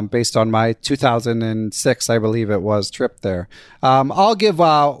 Based on my 2006, I believe it was, trip there. I'll give,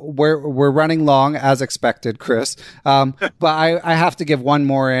 we're running long as expected, Chris. But I have to give one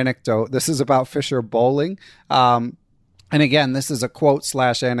more anecdote. This is about Fischer bowling. And again, this is a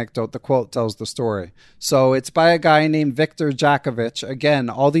quote/anecdote. The quote tells the story. So it's by a guy named Viktor Jakovich. Again,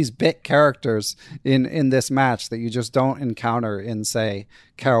 all these bit characters in this match that you just don't encounter in, say,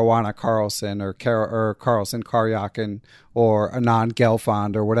 Caruana Carlson or Carlson Karjakin or Anand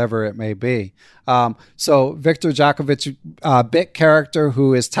Gelfand or whatever it may be. So Viktor Jakovich, bit character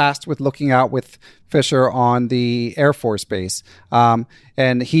who is tasked with looking out with Fischer on the Air Force Base.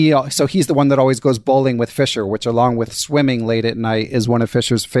 And he's the one that always goes bowling with Fischer, which along with swimming late at night is one of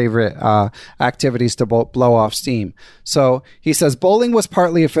Fischer's favorite activities to blow off steam. So he says bowling was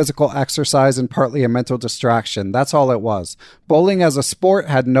partly a physical exercise and partly a mental distraction. That's all it was. Bowling as a sport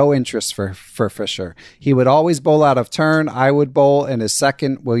had no interest for Fischer. He would always bowl out of turn. I would bowl, and his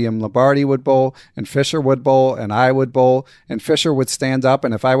second, William Lombardi, would bowl, and Fischer would bowl, and I would bowl, and Fischer would stand up,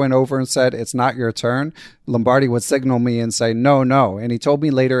 and if I went over and said, "It's not your turn," Lombardi would signal me and say, no. And he told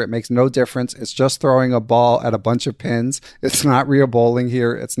me later, it makes no difference. It's just throwing a ball at a bunch of pins. It's not real bowling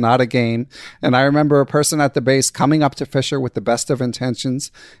here. It's not a game. And I remember a person at the base coming up to Fischer with the best of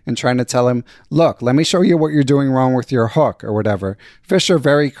intentions and trying to tell him, look, let me show you what you're doing wrong with your hook or whatever. Fischer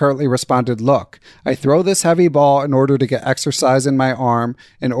very curtly responded, "Look, I throw this heavy ball in order to get exercise in my arm,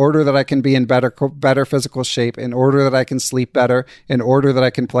 in order that I can be in better physical shape, in order that I can sleep better, in order that I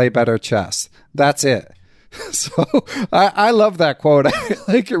can play better chess. That's it." So I love that quote. I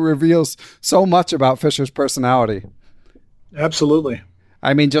think it reveals so much about Fischer's personality. Absolutely.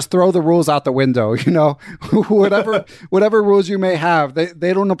 I mean, just throw the rules out the window, whatever rules you may have,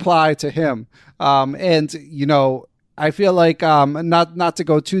 they don't apply to him. And, I feel like, not to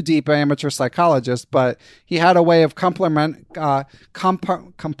go too deep, amateur psychologist, but he had a way of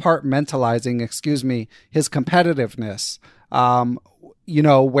compartmentalizing, his competitiveness,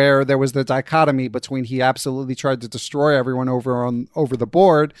 where there was the dichotomy between he absolutely tried to destroy everyone over the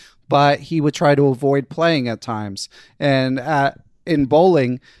board, but he would try to avoid playing at times. And in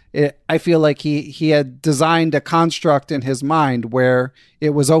bowling, I feel like he had designed a construct in his mind where it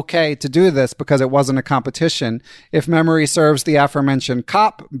was okay to do this because it wasn't a competition. If memory serves, the aforementioned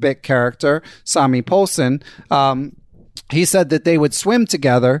cop bit character, Sami Poulsen, he said that they would swim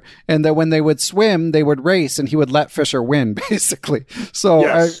together, and that when they would swim, they would race, and he would let Fischer win, basically. So,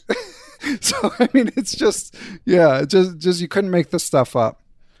 yes. I mean, it's just you couldn't make this stuff up.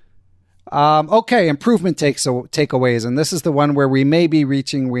 Okay, improvement takeaways, and this is the one where we may be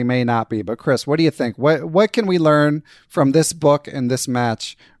reaching, we may not be. But Chris, what do you think? What can we learn from this book and this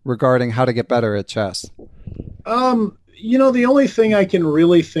match regarding how to get better at chess? The only thing I can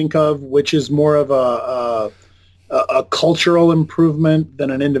really think of, which is more of a cultural improvement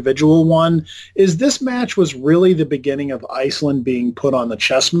than an individual one, is this match was really the beginning of Iceland being put on the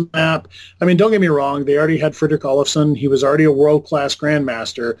chess map. I mean, don't get me wrong, they already had Fredrik Olafsson. He was already a world-class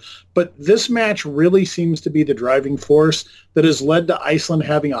grandmaster, but this match really seems to be the driving force that has led to Iceland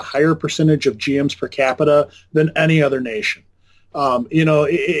having a higher percentage of GMs per capita than any other nation.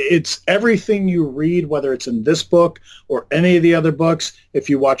 It's everything you read, whether it's in this book or any of the other books. If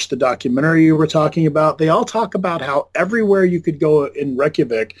you watch the documentary you were talking about, they all talk about how everywhere you could go in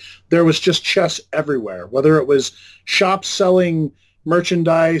Reykjavik, there was just chess everywhere, whether it was shops selling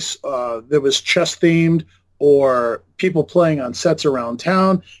merchandise that was chess themed or people playing on sets around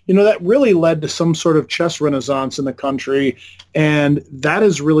town. That really led to some sort of chess renaissance in the country, and that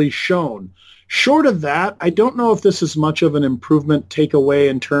is really shown. Short of that, I don't know if this is much of an improvement takeaway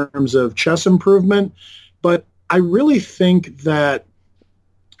in terms of chess improvement, but I really think that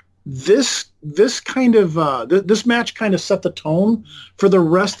this match kind of set the tone for the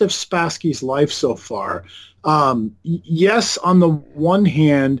rest of Spassky's life so far. Yes, on the one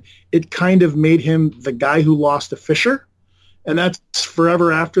hand, it kind of made him the guy who lost to Fischer, and that's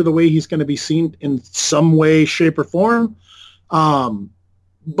forever after the way he's going to be seen in some way, shape, or form.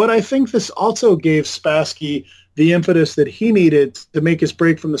 But I think this also gave Spassky the impetus that he needed to make his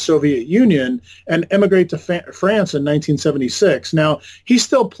break from the Soviet Union and emigrate to France in 1976. Now, he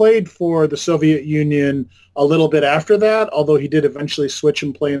still played for the Soviet Union a little bit after that, although he did eventually switch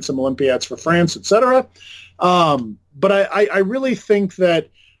and play in some Olympiads for France, etc. But I really think that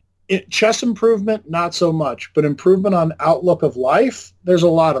chess improvement, not so much, but improvement on outlook of life, there's a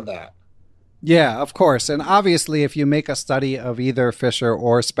lot of that. Yeah, of course. And obviously, if you make a study of either Fischer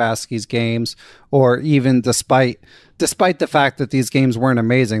or Spassky's games, or even despite the fact that these games weren't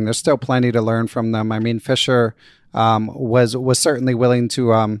amazing, there's still plenty to learn from them. I mean, Fischer was certainly willing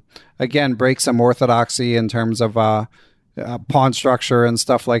to, again, break some orthodoxy in terms of pawn structure and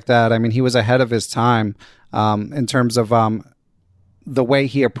stuff like that. I mean, he was ahead of his time in terms of the way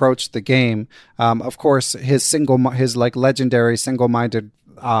he approached the game. Of course, his legendary single-minded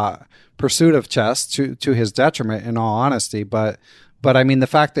pursuit of chess to his detriment, in all honesty, but I mean, the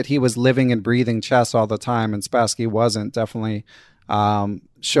fact that he was living and breathing chess all the time and Spassky wasn't, definitely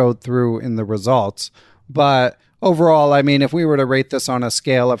showed through in the results. But overall, I mean, if we were to rate this on a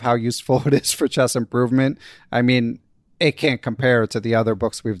scale of how useful it is for chess improvement, I mean, it can't compare to the other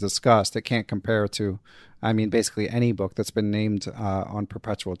books we've discussed. It can't compare to, I mean, basically any book that's been named on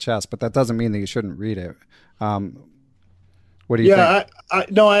Perpetual Chess, but that doesn't mean that you shouldn't read it. What do you think?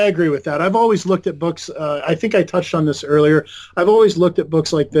 I agree with that. I've always looked at books. I think I touched on this earlier. I've always looked at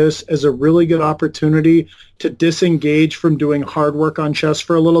books like this as a really good opportunity to disengage from doing hard work on chess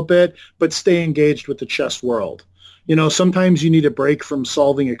for a little bit, but stay engaged with the chess world. Sometimes you need a break from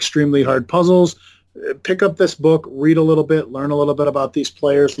solving extremely hard puzzles. Pick up this book, read a little bit, learn a little bit about these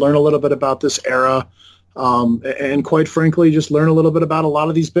players, learn a little bit about this era, and quite frankly, just learn a little bit about a lot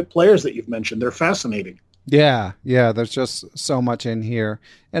of these bit players that you've mentioned. They're fascinating. Yeah, there's just so much in here.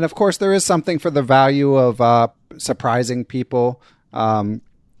 And of course, there is something for the value of surprising people.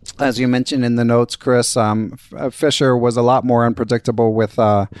 as you mentioned in the notes, Chris, Fischer was a lot more unpredictable with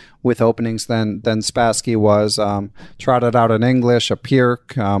openings than Spassky was. Trotted out in English, a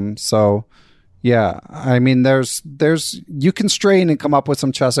Pirk. So, yeah, I mean, there's you can strain and come up with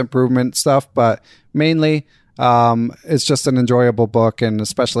some chess improvement stuff, but mainly it's just an enjoyable book, and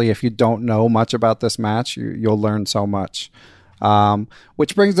especially if you don't know much about this match, you'll learn so much.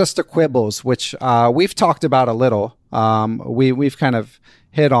 Which brings us to quibbles, which we've talked about a little. We've kind of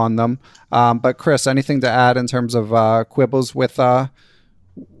hit on them. But Chris, anything to add in terms of quibbles with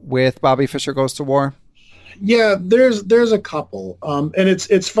Bobby Fischer Goes to War? Yeah, there's a couple. And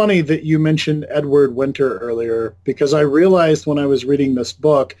it's funny that you mentioned Edward Winter earlier, because I realized when I was reading this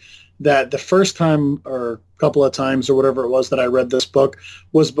book that the first time or a couple of times or whatever it was that I read this book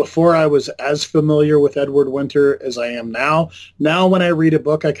was before I was as familiar with Edward Winter as I am now. Now, when I read a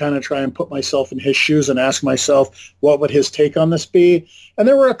book, I kind of try and put myself in his shoes and ask myself, what would his take on this be? And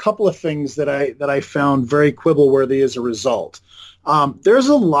there were a couple of things that I found very quibble-worthy as a result. There's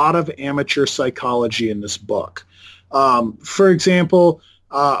a lot of amateur psychology in this book. For example,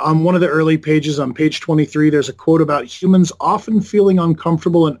 on one of the early pages, on page 23, there's a quote about humans often feeling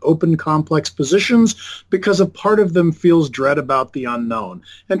uncomfortable in open, complex positions because a part of them feels dread about the unknown.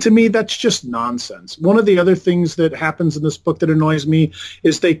 And to me, that's just nonsense. One of the other things that happens in this book that annoys me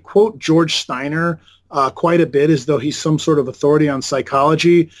is they quote George Steiner quite a bit as though he's some sort of authority on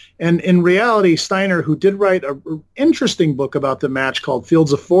psychology. And in reality, Steiner, who did write an interesting book about the match called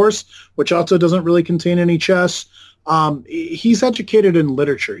Fields of Force, which also doesn't really contain any chess, he's educated in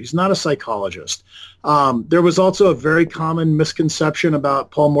literature. He's not a psychologist. There was also a very common misconception about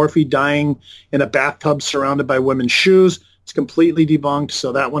Paul Morphy dying in a bathtub surrounded by women's shoes. It's completely debunked,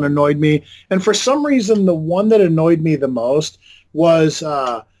 so that one annoyed me. And for some reason, the one that annoyed me the most was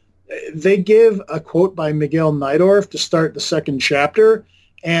they give a quote by Miguel Najdorf to start the second chapter,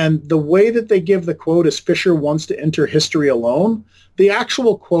 and the way that they give the quote is Fischer wants to enter history alone. The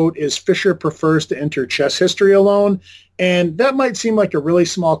actual quote is Fischer prefers to enter chess history alone. And that might seem like a really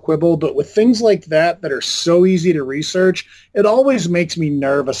small quibble, but with things like that are so easy to research, it always makes me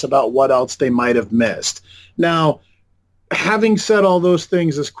nervous about what else they might have missed. Now, having said all those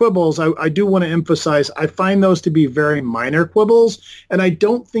things as quibbles, I do want to emphasize I find those to be very minor quibbles, and I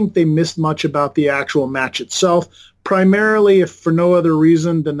don't think they missed much about the actual match itself, primarily if for no other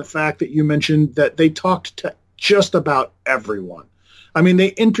reason than the fact that you mentioned that they talked to just about everyone. I mean, they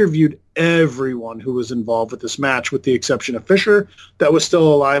interviewed everyone who was involved with this match, with the exception of Fischer, that was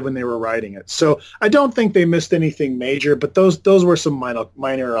still alive when they were writing it. So I don't think they missed anything major, but those were some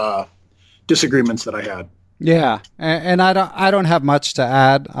minor disagreements that I had. Yeah, and I don't have much to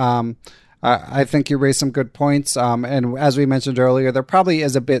add. I think you raised some good points. And as we mentioned earlier, there probably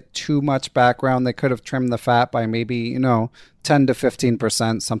is a bit too much background. They could have trimmed the fat by maybe 10 to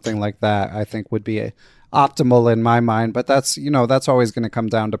 15%, something like that. I think would be optimal in my mind, but that's always going to come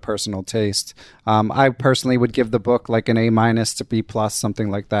down to personal taste. I personally would give the book like an A- to B+, something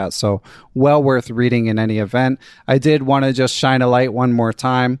like that. So well worth reading in any event. I did want to just shine a light one more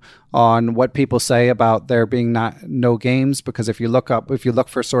time on what people say about there being no games, because if you look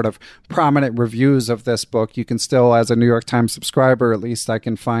for sort of prominent reviews of this book, you can still, as a New York Times subscriber, at least I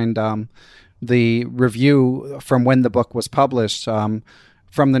can find the review from when the book was published,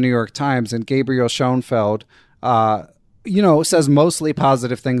 from the New York Times, and Gabriel Schoenfeld, says mostly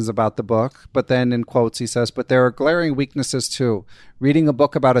positive things about the book, but then in quotes he says, but there are glaring weaknesses too. Reading a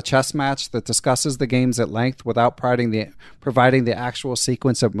book about a chess match that discusses the games at length without providing the actual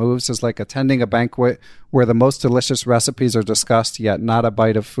sequence of moves is like attending a banquet where the most delicious recipes are discussed, yet not a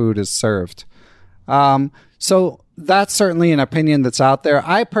bite of food is served. So that's certainly an opinion that's out there.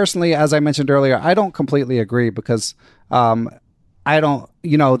 I personally, as I mentioned earlier, I don't completely agree, because I don't,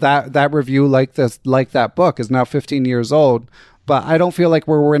 that review like that book is now 15 years old, but I don't feel like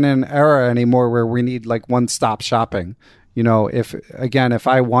we're in an era anymore where we need like one-stop shopping. If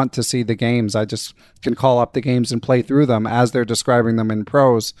I want to see the games, I just can call up the games and play through them as they're describing them in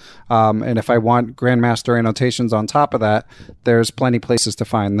prose. And if I want Grandmaster annotations on top of that, there's plenty places to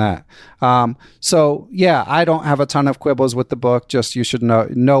find that. So yeah, I don't have a ton of quibbles with the book. Just you should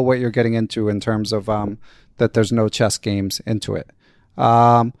know what you're getting into in terms of that there's no chess games into it.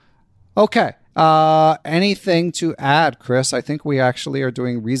 Okay. Anything to add, Chris? I think we actually are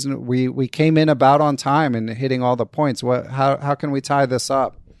doing we came in about on time and hitting all the points. How can we tie this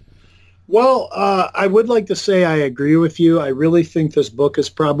up? Well, I would like to say I agree with you. I really think this book is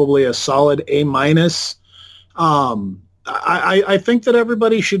probably a solid A-. I think that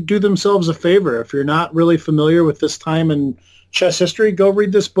everybody should do themselves a favor. If you're not really familiar with this time in chess history, go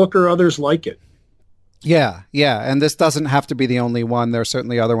read this book or others like it. Yeah, yeah. And this doesn't have to be the only one. There are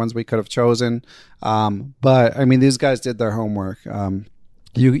certainly other ones we could have chosen. But I mean, these guys did their homework.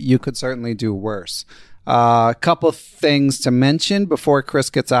 You could certainly do worse. A couple things to mention before Chris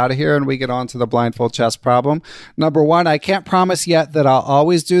gets out of here and we get on to the blindfold chess problem. Number one, I can't promise yet that I'll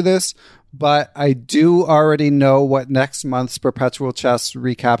always do this, but I do already know what next month's Perpetual Chess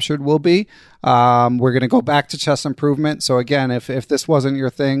Recaptured will be. We're going to go back to chess improvement. So again, if this wasn't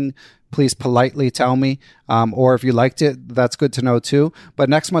your thing, please politely tell me. Or if you liked it, that's good to know too. But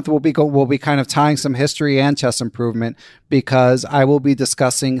next month we'll be kind of tying some history and chess improvement, because I will be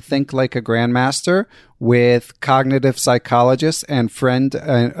discussing Think Like a Grandmaster with cognitive psychologist and friend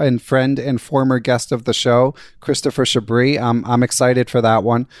and former guest of the show, Christopher Chabris. I'm excited for that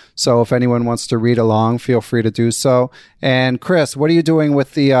one. So if anyone wants to read along, feel free to do so. And Chris, what are you doing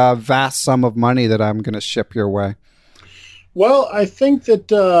with the vast sum of money that I'm going to ship your way? Well, I think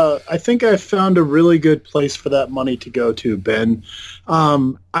I found a really good place for that money to go to, Ben.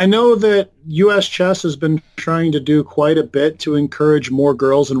 I know that U.S. Chess has been trying to do quite a bit to encourage more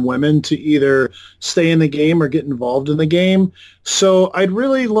girls and women to either stay in the game or get involved in the game. So I'd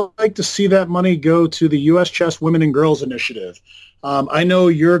really like to see that money go to the U.S. Chess Women and Girls Initiative. I know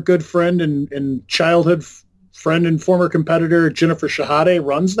your good friend and childhood friend and former competitor, Jennifer Shahade,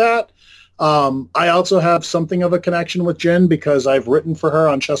 runs that. I also have something of a connection with Jen because I've written for her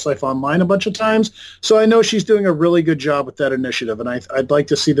on Chess Life Online a bunch of times. So I know she's doing a really good job with that initiative, and I'd like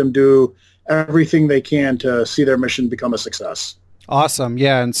to see them do everything they can to see their mission become a success. Awesome.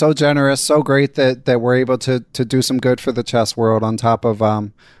 Yeah, and so generous, so great that we're able to do some good for the chess world on top of,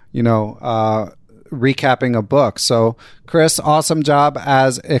 recapping a book. So Chris, awesome job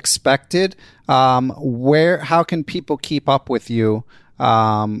as expected. How can people keep up with you?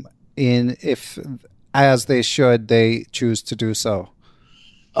 If, as they should, they choose to do so?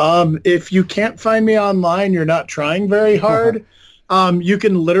 If you can't find me online, you're not trying very hard. You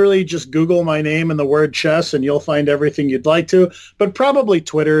can literally just Google my name and the word chess and you'll find everything you'd like to, but probably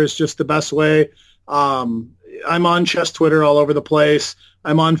Twitter is just the best way. I'm on Chess Twitter all over the place.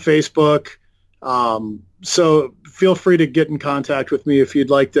 I'm on Facebook. So feel free to get in contact with me if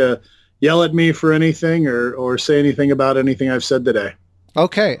you'd like to yell at me for anything or say anything about anything I've said today.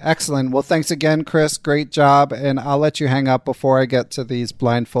 Okay, excellent. Well, thanks again, Chris. Great job. And I'll let you hang up before I get to these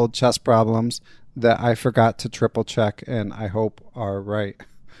blindfold chess problems that I forgot to triple check and I hope are right.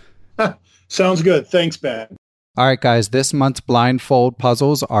 Sounds good. Thanks, Ben. All right, guys, this month's blindfold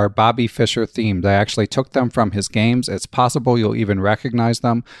puzzles are Bobby Fischer themed. I actually took them from his games. It's possible you'll even recognize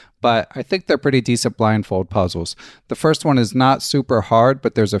them, but I think they're pretty decent blindfold puzzles. The first one is not super hard,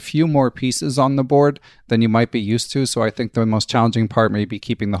 but there's a few more pieces on the board than you might be used to, so I think the most challenging part may be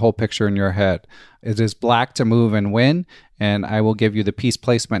keeping the whole picture in your head. It is black to move and win, and I will give you the piece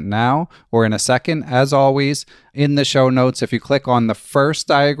placement now or in a second. As always, in the show notes, if you click on the first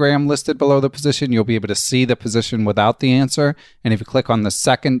diagram listed below the position, you'll be able to see the position without the answer. And if you click on the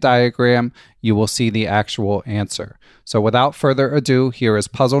second diagram, you will see the actual answer. So without further ado, here is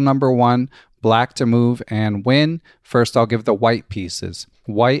puzzle number 1, black to move and win. First, I'll give the white pieces.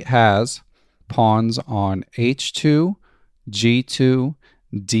 White has pawns on H2, G2,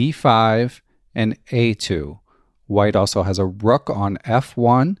 D5, and A2. White also has a rook on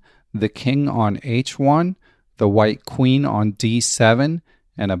F1, the king on H1, the white queen on D7,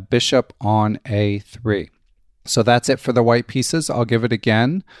 and a bishop on A3. So that's it for the white pieces. I'll give it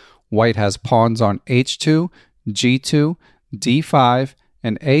again. White has pawns on H2, G2, D5,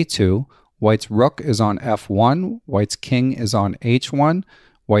 and A2. White's rook is on F1, White's king is on H1,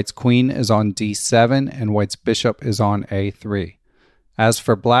 White's queen is on D7, and White's bishop is on A3. As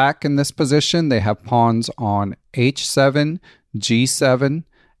for black in this position, they have pawns on H7, G7,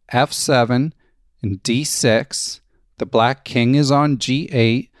 F7, and D6. The black king is on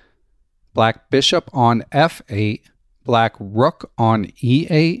G8, black bishop on F8, black rook on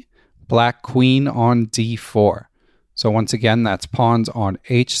E8, black queen on D4. So once again, that's pawns on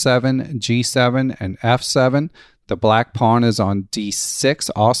H7, G7, and F7. The black pawn is on D6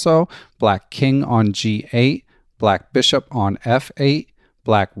 also, black king on G8, black bishop on F8,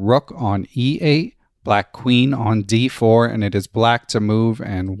 black rook on E8, black queen on D4, and it is black to move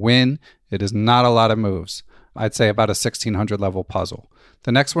and win. It is not a lot of moves. I'd say about a 1600 level puzzle.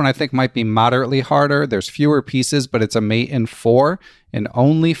 The next one I think might be moderately harder. There's fewer pieces, but it's a mate in 4, and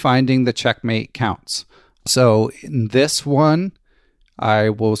only finding the checkmate counts. So in this one, I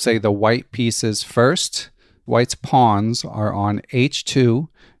will say the white pieces first. White's pawns are on H2,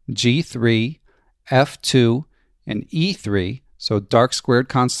 G3, F2, and E3. So dark squared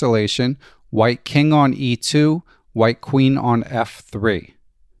constellation, white king on E2, white queen on F3.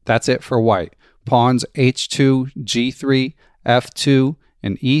 That's it for white. pawns h2, g3, f2,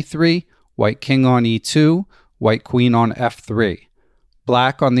 and e3, white king on e2, white queen on f3.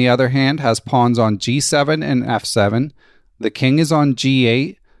 Black, on the other hand, has pawns on g7 and f7. The king is on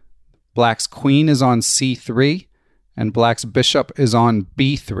g8, black's queen is on c3, and black's bishop is on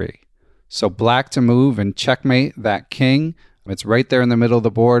b3. So black to move and checkmate that king. It's right there in the middle of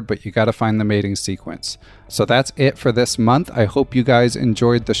the board, but you got to find the mating sequence. So that's it for this month. I hope you guys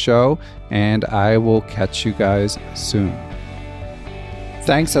enjoyed the show, and I will catch you guys soon.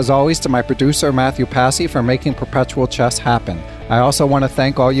 Thanks, as always, to my producer, Matthew Passy, for making Perpetual Chess happen. I also want to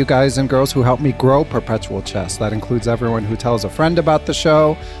thank all you guys and girls who helped me grow Perpetual Chess. That includes everyone who tells a friend about the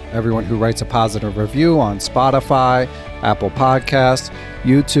show, everyone who writes a positive review on Spotify, Apple Podcasts,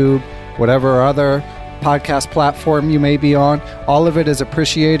 YouTube, whatever other podcast platform you may be on. All of it is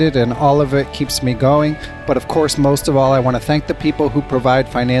appreciated and all of it keeps me going. But of course, most of all, I want to thank the people who provide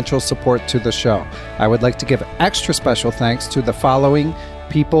financial support to the show. I would like to give extra special thanks to the following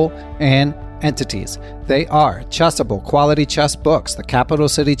people and entities. They are Chessable Quality Chess Books, the Capital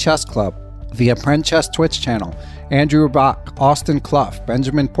City Chess Club, the Apprend Chess Twitch channel, Andrew Bach, Austin Clough,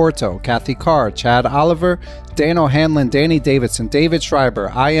 Benjamin Porto, Kathy Carr, Chad Oliver, Dano Hanlon, Danny Davidson, David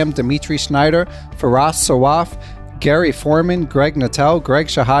Schreiber, I am Dimitri Schneider, Faraz Sawaf, Gary Foreman, Greg Nattel, Greg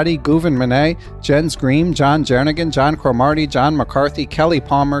Shahadi, Guven Manet, Jens Green, John Jernigan, John Cromarty, John McCarthy, Kelly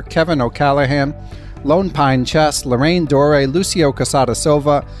Palmer, Kevin O'Callaghan, Lone Pine Chess, Lorraine Dore, Lucio Casada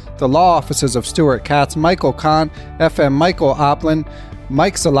Silva, the law offices of Stuart Katz, Michael Kahn, FM Michael Oplin,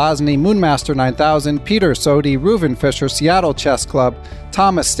 Mike Zelazny, Moonmaster 9000, Peter Sodi, Reuven Fisher, Seattle Chess Club,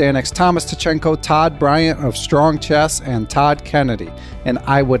 Thomas Stanix, Thomas Tachenko, Todd Bryant of Strong Chess, and Todd Kennedy. And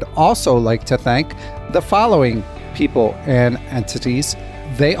I would also like to thank the following people and entities.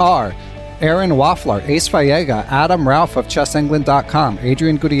 They are Aaron Waffler, Ace Vallega, Adam Ralph of ChessEngland.com,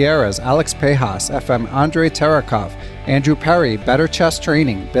 Adrian Gutierrez, Alex Pejas, FM Andrei Terakov, Andrew Perry, Better Chess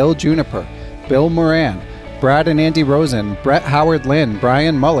Training, Bill Juniper, Bill Moran, Brad and Andy Rosen, Brett Howard Lynn,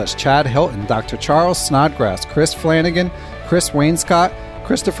 Brian Mullish, Chad Hilton, Dr. Charles Snodgrass, Chris Flanagan, Chris Wainscott,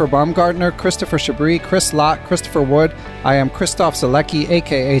 Christopher Baumgartner, Christopher Chabris, Chris Lott, Christopher Wood. I am Christoph Zalecki,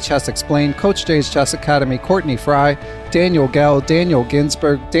 a.k.a. Chess Explained, Coach J's Chess Academy, Courtney Fry, Daniel Gell, Daniel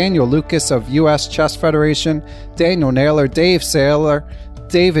Ginsberg, Daniel Lucas of U.S. Chess Federation, Daniel Naylor, Dave Saylor,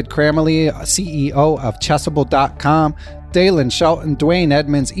 David Cramley, CEO of Chessable.com, Dalen Shelton, Dwayne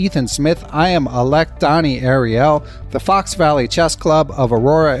Edmonds, Ethan Smith, I am Elect Donnie Ariel, the Fox Valley Chess Club of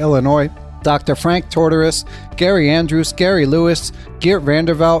Aurora, Illinois, Dr. Frank Tortoris, Gary Andrews, Gary Lewis, Geert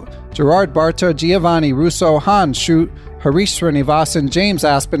Vandervelt, Gerard Barta, Giovanni Russo, Hans Schut, Harish Srinivasan, James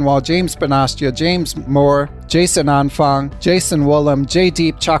Aspinwall, James Benastia, James Moore, Jason Anfang, Jason Woolham,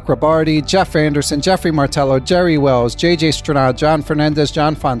 Jaydeep Chakrabarty, Jeff Anderson, Jeffrey Martello, Jerry Wells, JJ Stranad, John Fernandez,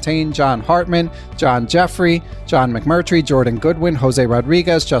 John Fontaine, John Hartman, John Jeffrey, John McMurtry, Jordan Goodwin, Jose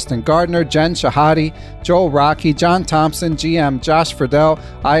Rodriguez, Justin Gardner, Jen Shahadi, Joel Rocky, John Thompson, GM Josh Friedel,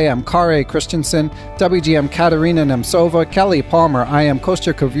 I am Kare Christensen, WGM Katerina Nemtsova, Kelly Palmer, I am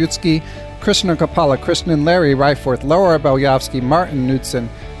Kostya Kovutsky, Krishna Kapala Krishnan, Larry Ryforth, Laura Belyavsky, Martin Knudsen,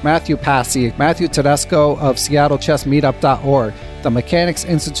 Matthew Passy, Matthew Tedesco of SeattleChessMeetup.org, the Mechanics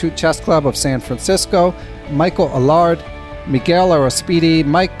Institute Chess Club of San Francisco, Michael Allard, Miguel Arospidi,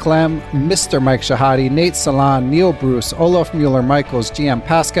 Mike Clem, Mr. Mike Shahadi, Nate Salon, Neil Bruce, Olaf Mueller-Michaels, GM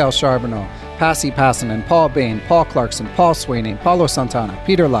Pascal Charbonneau, Passy Passanen, Paul Bain, Paul Clarkson, Paul Sweeney, Paulo Santana,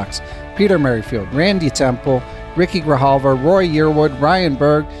 Peter Lux, Peter Merrifield, Randy Temple, Ricky Grijalva, Roy Yearwood, Ryan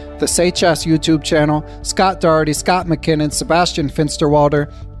Berg, the Say Chess YouTube channel, Scott Doherty, Scott McKinnon, Sebastian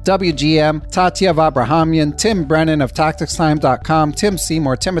Finsterwalder, WGM, Tatya Vabrahamian, Tim Brennan of TacticsTime.com, Tim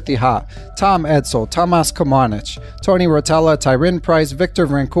Seymour, Timothy Ha, Tom Edsel, Tomas Komanich, Tony Rotella, Tyrin Price, Victor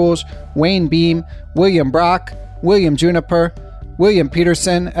Vrankulj, Wayne Beam, William Brock, William Juniper, William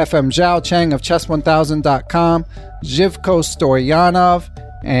Peterson, FM Zhao Cheng of Chess1000.com, Zhivko Stoyanov,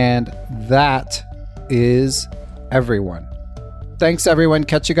 and that is everyone. Thanks, everyone.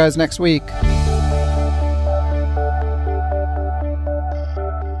 Catch you guys next week.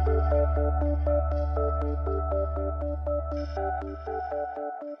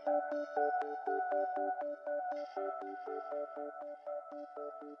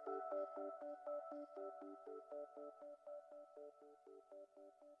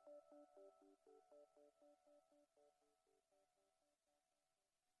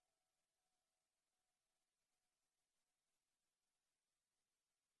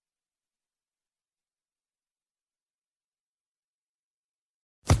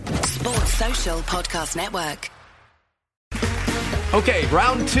 Sports Social Podcast Network. Okay,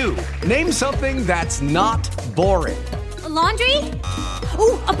 round two. Name something that's not boring. A laundry?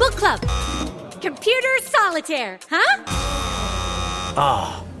 Ooh, a book club. computer solitaire, huh?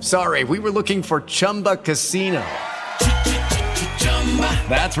 Ah, oh, sorry. We were looking for Chumba Casino.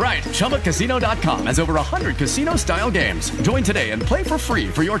 That's right. ChumbaCasino.com has over 100 casino-style games. Join today and play for free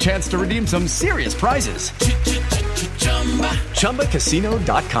for your chance to redeem some serious prizes.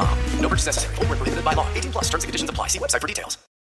 ChumbaCasino.com. No purchase necessary. Void where prohibited by law. 18+. Terms and conditions apply. See website for details.